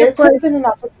 It's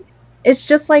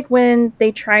just like when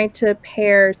they tried to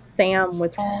pair Sam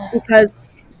with,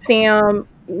 because Sam,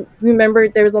 remember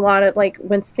there was a lot of like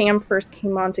when Sam first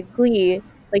came on to Glee,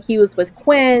 like he was with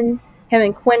Quinn, him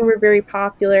and Quinn were very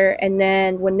popular, and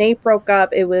then when they broke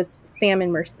up, it was Sam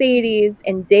and Mercedes,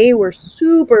 and they were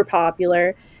super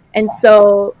popular. And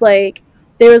so like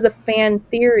there was a fan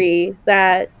theory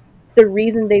that the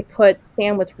reason they put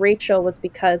Sam with Rachel was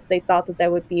because they thought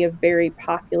that would be a very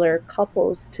popular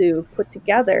couple to put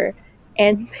together,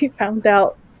 and they found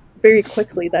out very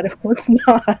quickly that it was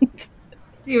not.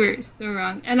 They were so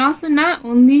wrong. And also, not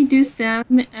only do Sam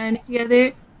and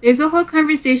together, there's a whole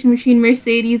conversation between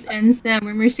Mercedes and Sam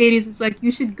where Mercedes is like,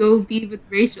 you should go be with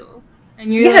Rachel.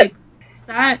 And you're like,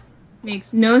 that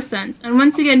makes no sense. And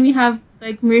once again, we have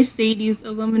like Mercedes,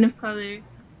 a woman of color,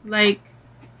 like,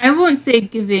 I won't say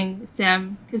giving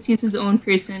Sam, because he's his own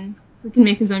person who can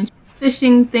make his own,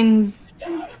 pushing things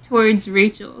towards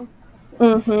Rachel.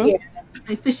 Yeah.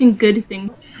 Like pushing good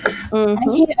things. I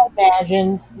can't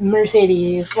imagine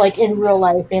Mercedes like in real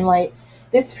life being like,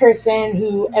 this person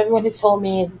who everyone has told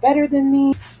me is better than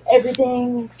me,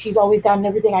 everything, she's always done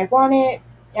everything I wanted.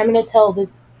 I'm gonna tell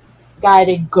this guy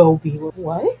to go be with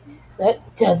what? That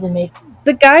doesn't make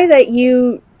the guy that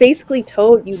you basically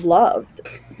told you loved.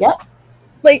 Yep.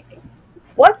 Like,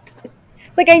 what?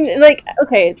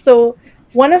 Okay, so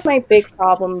one of my big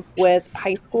problems with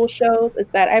high school shows is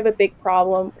that I have a big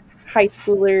problem high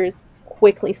schoolers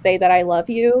quickly say that I love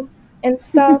you and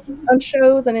stuff on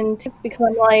shows and in TikToks, because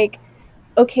I'm like,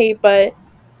 okay, but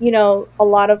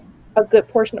a good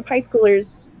portion of high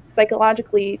schoolers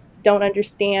psychologically don't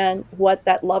understand what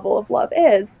that level of love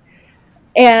is.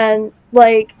 And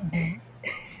like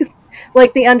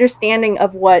the understanding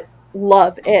of what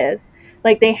love is.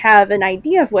 Like they have an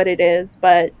idea of what it is,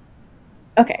 but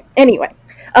okay. Anyway,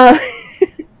 uh,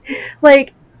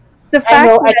 like the fact I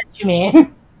know that what you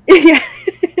mean. yeah,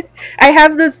 I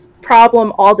have this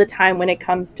problem all the time when it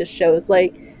comes to shows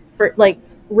like for like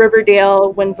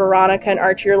Riverdale, when Veronica and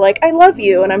Archie are like, "I love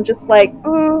you," and I'm just like,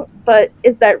 but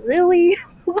is that really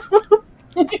love,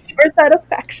 or is that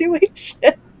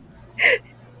infatuation?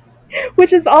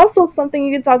 Which is also something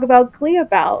you can talk about Glee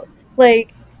about.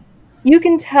 Like, you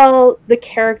can tell the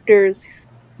characters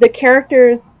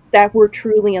that were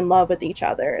truly in love with each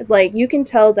other. Like, you can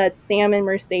tell that Sam and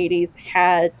Mercedes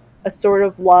had a sort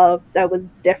of love that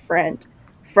was different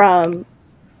from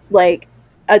like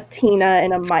a Tina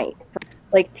and a Mike.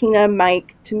 Like Tina and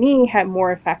Mike to me had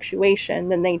more infatuation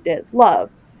than they did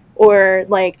love. Or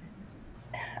like,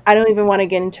 I don't even want to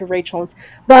get into Rachel,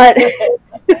 but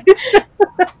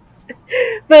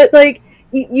but like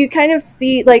you kind of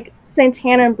see like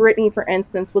Santana and Brittany, for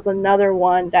instance, was another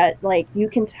one that like you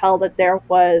can tell that there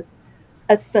was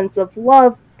a sense of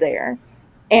love there.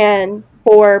 And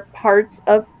for parts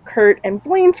of Kurt and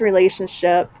Blaine's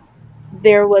relationship,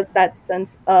 there was that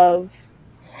sense of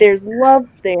there's love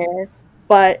there,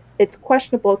 but it's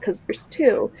questionable because there's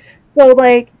two. So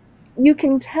like you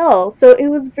can tell. So it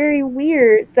was very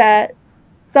weird that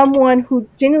someone who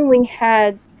genuinely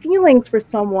had feelings for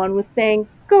someone was saying,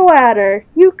 "Go at her,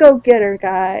 you go get her,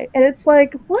 guy." And it's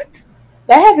like, what?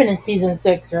 That happened in season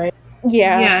 6, right?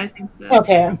 Yeah, I think so.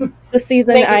 Okay. the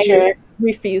season Making I sure.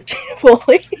 refused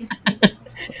fully.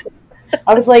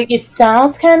 I was like, it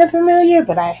sounds kind of familiar,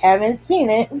 but I haven't seen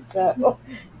it, so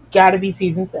gotta be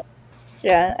season 6.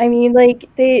 Yeah, I mean, like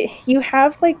you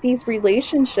have like these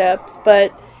relationships,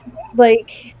 but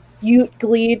like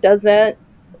Glee doesn't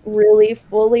really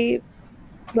fully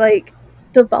like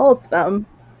develop them.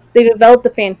 They develop the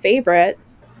fan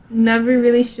favorites. Never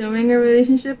really showing a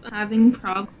relationship, having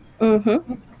problems.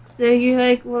 Mm-hmm. So you're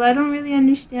like, well, I don't really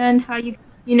understand how you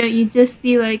just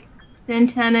see like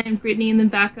Santana and Brittany in the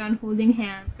background holding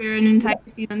hands for an entire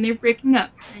season. They're breaking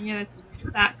up, and you're like,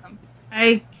 that company.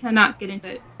 I cannot get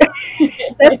into it.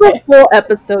 That's a full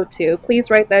episode too. Please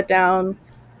write that down,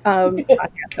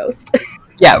 podcast host.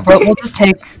 Yeah,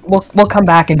 we'll come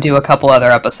back and do a couple other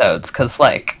episodes because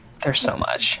like there's so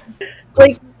much.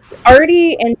 Like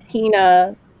Artie and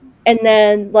Tina, and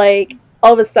then like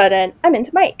all of a sudden I'm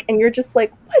into Mike, and you're just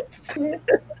like,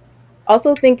 what?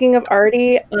 Also thinking of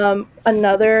Artie,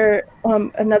 another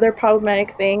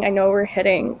problematic thing. I know we're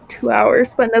hitting 2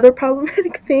 hours, but another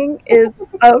problematic thing is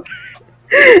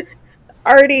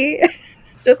Artie,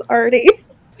 just Artie.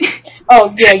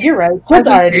 Oh yeah, you're right. Just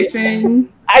Artie.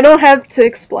 I don't have to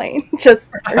explain.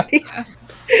 Just Artie.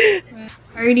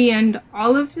 Artie and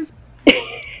all of his.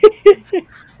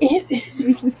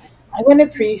 I'm gonna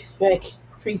prefix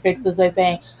this by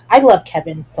saying I love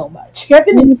Kevin so much.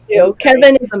 Kevin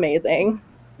is amazing.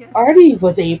 Yes. Artie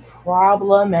was a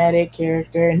problematic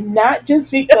character, not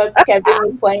just because Kevin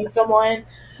was playing someone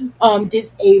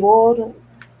disabled.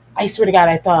 I swear to God,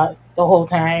 I thought the whole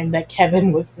time that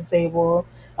Kevin was disabled.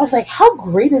 I was like, how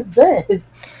great is this?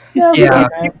 Yeah.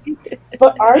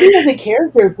 But Artie as a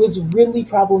character was really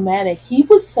problematic. He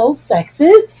was so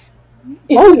sexist.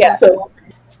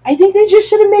 I think they just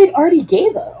should have made Artie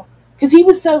gay though. Because he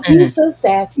was so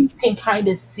sassy, you can kind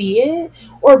of see it,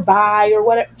 or bi, or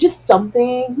whatever, just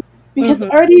something. Because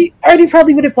Artie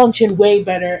probably would have functioned way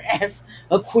better as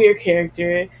a queer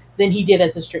character than he did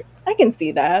as a straight. I can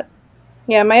see that.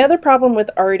 Yeah, my other problem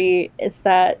with Artie is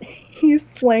that he's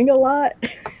slang a lot.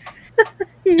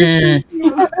 He's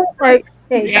like,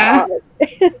 hey, yeah.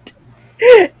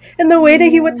 And the way that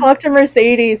he would talk to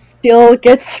Mercedes still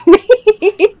gets me.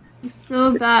 It's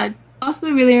so bad.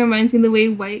 Also really reminds me of the way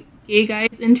white gay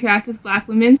guys interact with black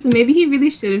women, so maybe he really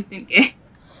should have been gay.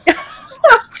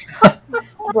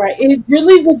 Right, it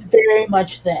really was very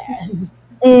much that.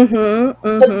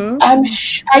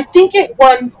 I think at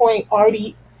one point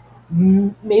Artie,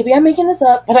 maybe I'm making this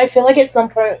up, but I feel like at some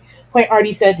point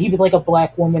Artie said he was like a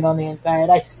black woman on the inside.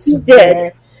 I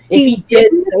swear. He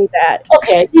did say that.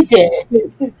 Okay, he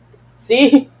did.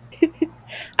 See?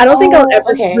 I don't think I'll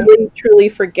ever really truly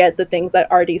forget the things that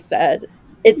Artie said.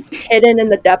 It's hidden in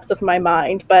the depths of my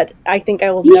mind, but I think I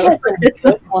will never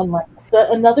forget.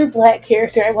 Another black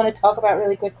character I want to talk about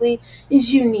really quickly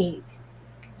is Unique.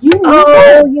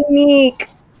 Unique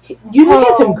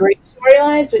had some great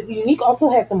storylines, but Unique also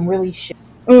had some really shit.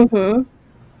 Mm-hmm.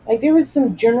 Like, there was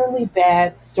some generally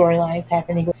bad storylines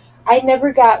happening. I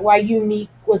never got why Unique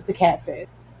was the catfish.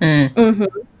 Mm-hmm.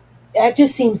 That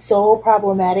just seems so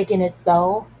problematic in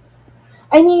itself.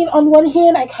 I mean, on one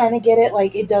hand, I kind of get it.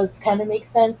 Like, it does kind of make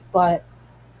sense, but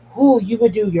you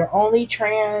would do your only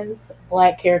trans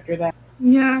black character that.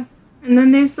 Yeah. And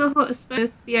then there's the whole aspect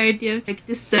of the idea of like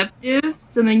deceptive,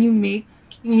 so then you make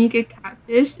Unique a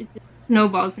catfish, it just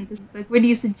snowballs into like, what are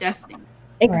you suggesting?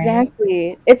 Exactly.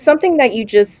 Right. It's something that you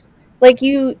just like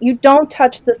you don't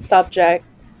touch the subject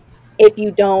if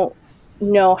you don't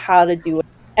know how to do it.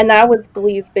 And that was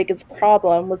Glee's biggest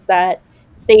problem, was that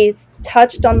they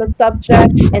touched on the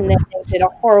subject and then they did a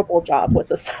horrible job with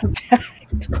the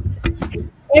subject.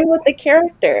 And with the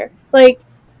character. Like,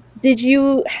 did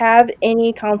you have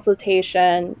any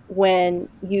consultation when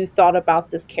you thought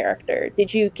about this character?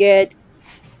 Did you get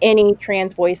any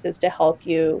trans voices to help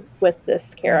you with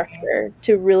this character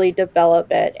to really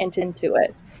develop it and into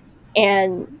it?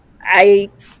 And I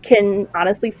can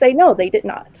honestly say no, they did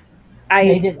not.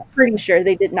 I'm pretty sure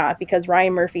they did not, because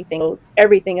Ryan Murphy knows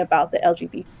everything about the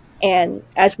LGBT. And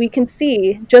as we can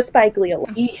see, just by Glee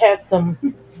alone, he had some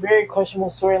very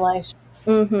questionable storylines.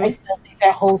 Mm-hmm. I still think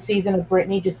that whole season of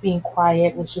Brittany just being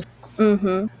quiet was just.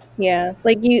 Mm-hmm. Yeah,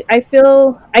 like I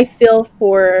feel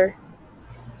for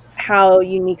how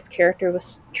Unique's character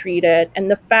was treated,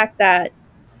 and the fact that,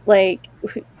 like,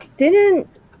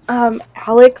 didn't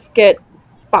Alex get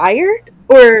fired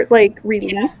or like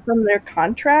released from their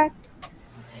contract?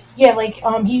 Yeah, like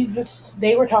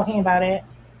they were talking about it.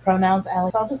 Pronouns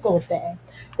Alex. I'll just go with they.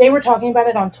 They were talking about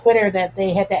it on Twitter that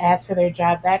they had to ask for their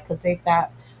job back because they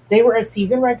thought they were a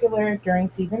season regular during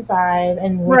season 5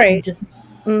 and right. Just.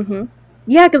 Mm-hmm.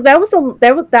 Yeah, because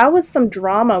that was some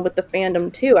drama with the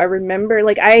fandom too. I remember,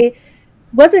 like, I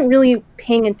wasn't really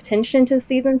paying attention to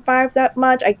season 5 that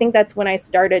much. I think that's when I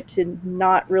started to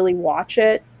not really watch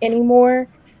it anymore.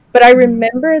 But I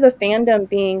remember the fandom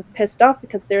being pissed off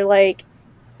because they're like,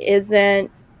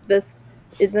 isn't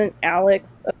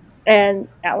Alex, and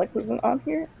Alex isn't on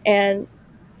here, and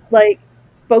like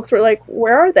folks were like,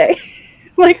 where are they?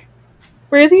 Like,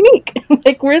 where's Unique?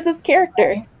 Like, where's this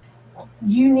character?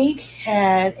 Unique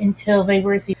had, until they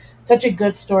were such a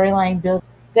good storyline built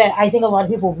that I think a lot of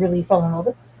people really fell in love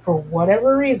with, for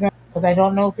whatever reason, because I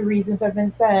don't know if the reasons have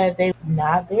been said. They're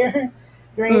not there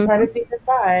during part of season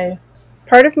 5.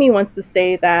 Part of me wants to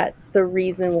say that the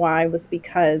reason why was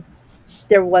because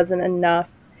there wasn't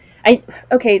enough.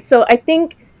 So I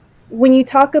think when you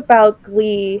talk about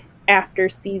Glee after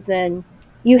season,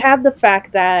 you have the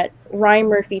fact that Ryan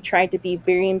Murphy tried to be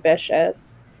very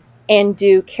ambitious and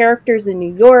do characters in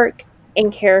New York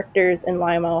and characters in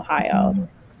Lima, Ohio,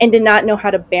 and did not know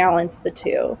how to balance the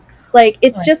two. Like,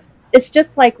 it's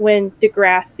just like when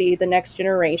Degrassi, The Next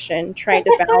Generation, tried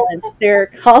to balance their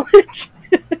college.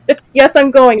 Yes,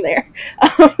 I'm going there.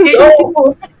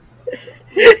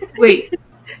 Wait.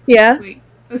 Yeah? Wait.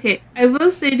 Okay, I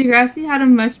will say Degrassi had a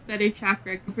much better track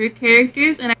record for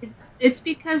characters, and it's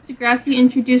because Degrassi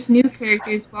introduced new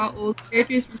characters while old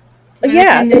characters were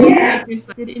yeah. new characters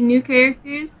in new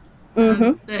characters.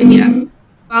 But yeah,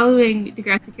 following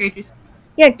Degrassi characters.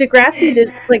 Yeah, Degrassi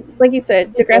did, like you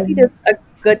said, Degrassi did a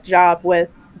good job with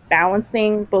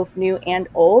balancing both new and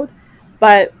old.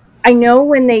 But I know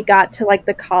when they got to like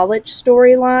the college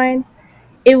storylines,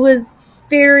 it was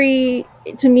very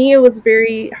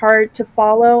hard to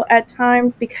follow at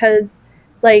times, because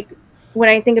like when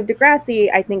I think of Degrassi,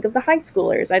 I think of the high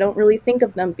schoolers. I don't really think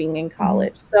of them being in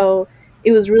college. So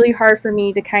it was really hard for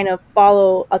me to kind of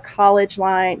follow a college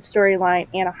storyline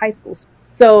and a high school.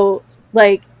 So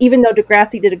like, even though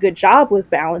Degrassi did a good job with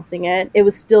balancing it, it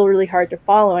was still really hard to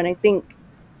follow. And I think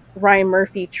Ryan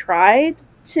Murphy tried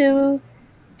to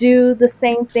do the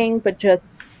same thing, but there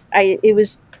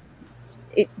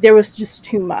was just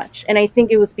too much. And I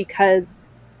think it was because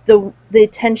the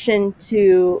attention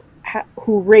to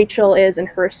who Rachel is and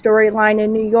her storyline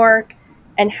in New York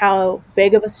and how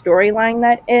big of a storyline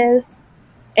that is,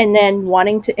 and then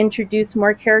wanting to introduce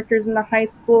more characters in the high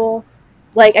school.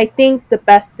 Like, I think the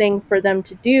best thing for them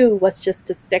to do was just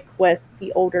to stick with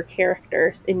the older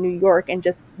characters in New York and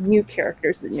just new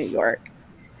characters in New York.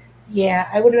 Yeah,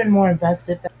 I would have been more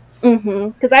invested.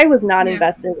 Because I was not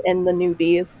invested in the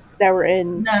newbies that were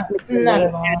in. Not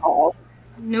at all.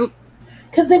 Nope.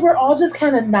 Because they were all just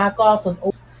kind of knockoffs of.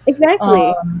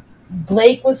 Exactly.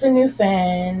 Blake was a new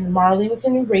Finn. Marley was a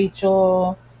new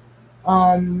Rachel.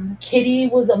 Kitty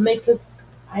was a mix of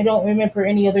I don't remember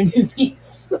any other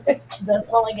newbies. That's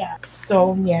all I got.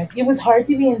 So yeah, it was hard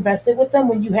to be invested with them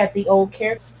when you had the old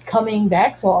character coming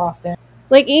back so often.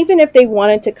 Like, even if they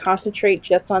wanted to concentrate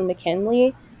just on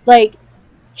McKinley, like,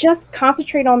 just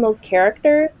concentrate on those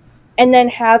characters and then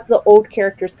have the old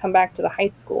characters come back to the high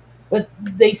school. But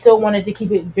they still wanted to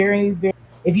keep it very, very...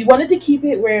 If you wanted to keep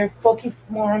it where focus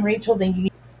more on Rachel, then you...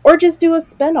 Or just do a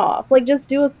spinoff. Like, just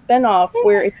do a spinoff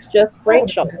where it's just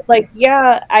Rachel. Like,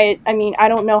 yeah, I mean, I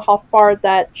don't know how far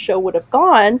that show would have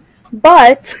gone,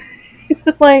 but,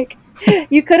 like,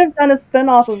 you could have done a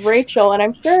spinoff of Rachel, and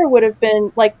I'm sure it would have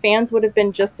been, like, fans would have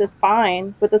been just as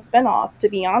fine with a spinoff, to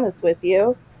be honest with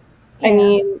you. Yeah. I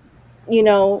mean, you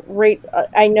know,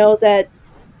 I know that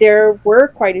there were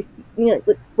quite a few, you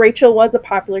know, Rachel was a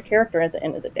popular character at the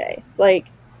end of the day. Like,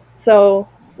 so,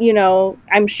 you know,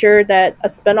 I'm sure that a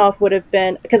spinoff would have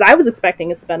been, because I was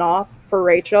expecting a spinoff for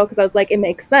Rachel, because I was like, it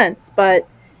makes sense, but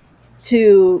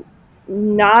to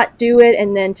not do it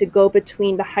and then to go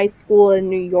between the high school in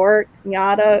New York,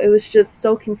 yada, it was just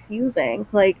so confusing.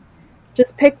 Like,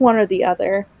 just pick one or the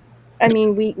other. I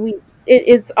mean,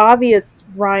 it's obvious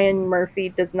Ryan Murphy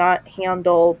does not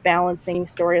handle balancing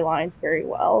storylines very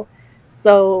well.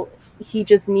 So he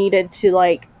just needed to,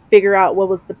 like, figure out what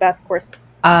was the best course.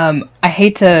 I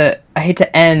hate to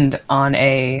end on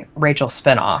a Rachel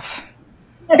spinoff.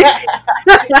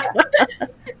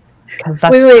 Because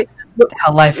that's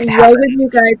how life happens. What would you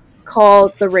guys call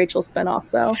the Rachel spinoff,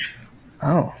 though?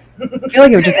 Oh. I feel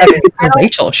like it would just have to be a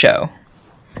Rachel show.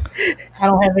 I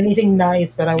don't have anything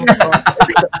nice that I would call it.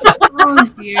 Oh,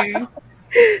 dear.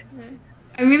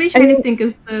 I'm really trying to think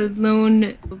of the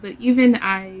lone, but even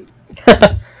I...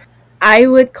 I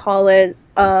would call it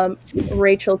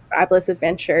Rachel's Fabulous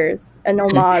Adventures, an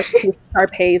homage to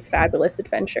Sharpay's Fabulous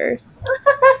Adventures.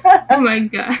 Oh my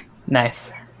god.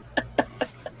 Nice.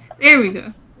 There we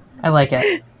go. I like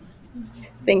it.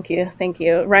 Thank you.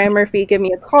 Ryan Murphy, give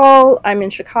me a call. I'm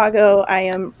in Chicago. I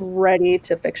am ready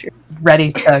to fix your...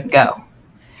 Ready to go.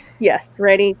 Yes,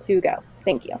 ready to go.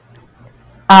 Thank you.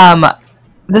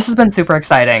 This has been super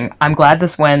exciting. I'm glad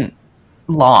this went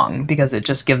long because it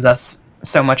just gives us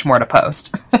so much more to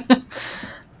post.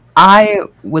 I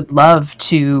would love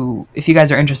to, if you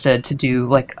guys are interested, to do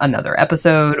like another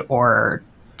episode, or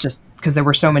just because there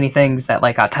were so many things that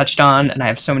like got touched on and I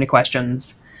have so many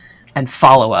questions and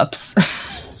follow-ups.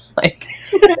 like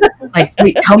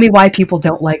wait, tell me why people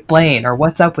don't like Blaine, or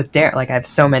what's up with Darren. Like, I have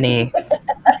so many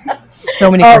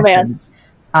questions.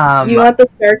 Man. You want the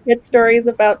Fair Kid stories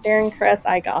about Darren Criss?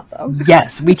 I got them.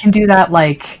 Yes, we can do that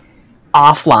like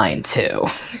offline too,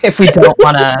 if we don't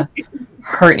want to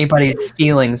hurt anybody's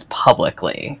feelings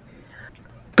publicly.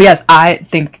 But yes, I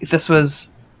think this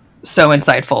was so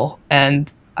insightful, and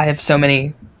I have so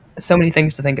many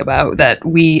things to think about that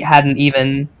we hadn't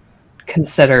even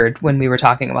considered when we were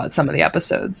talking about some of the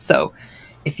episodes. So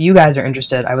if you guys are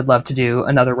interested, I would love to do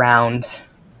another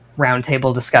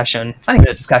roundtable discussion. It's not even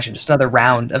a discussion, just another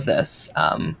round of this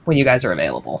when you guys are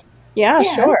available. Yeah,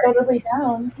 sure. I'm totally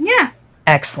down. Yeah.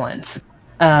 Excellent.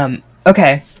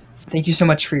 Okay. Thank you so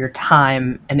much for your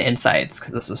time and insights,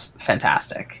 because this was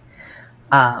fantastic.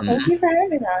 Thank you for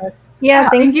having us. Yeah,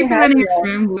 thank you for letting us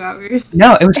ramble hours.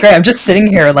 No, it was great. I'm just sitting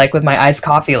here like with my iced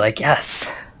coffee, like,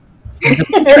 yes.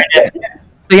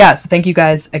 But yeah, so thank you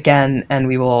guys again, and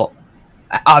we will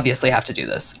obviously have to do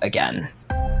this again.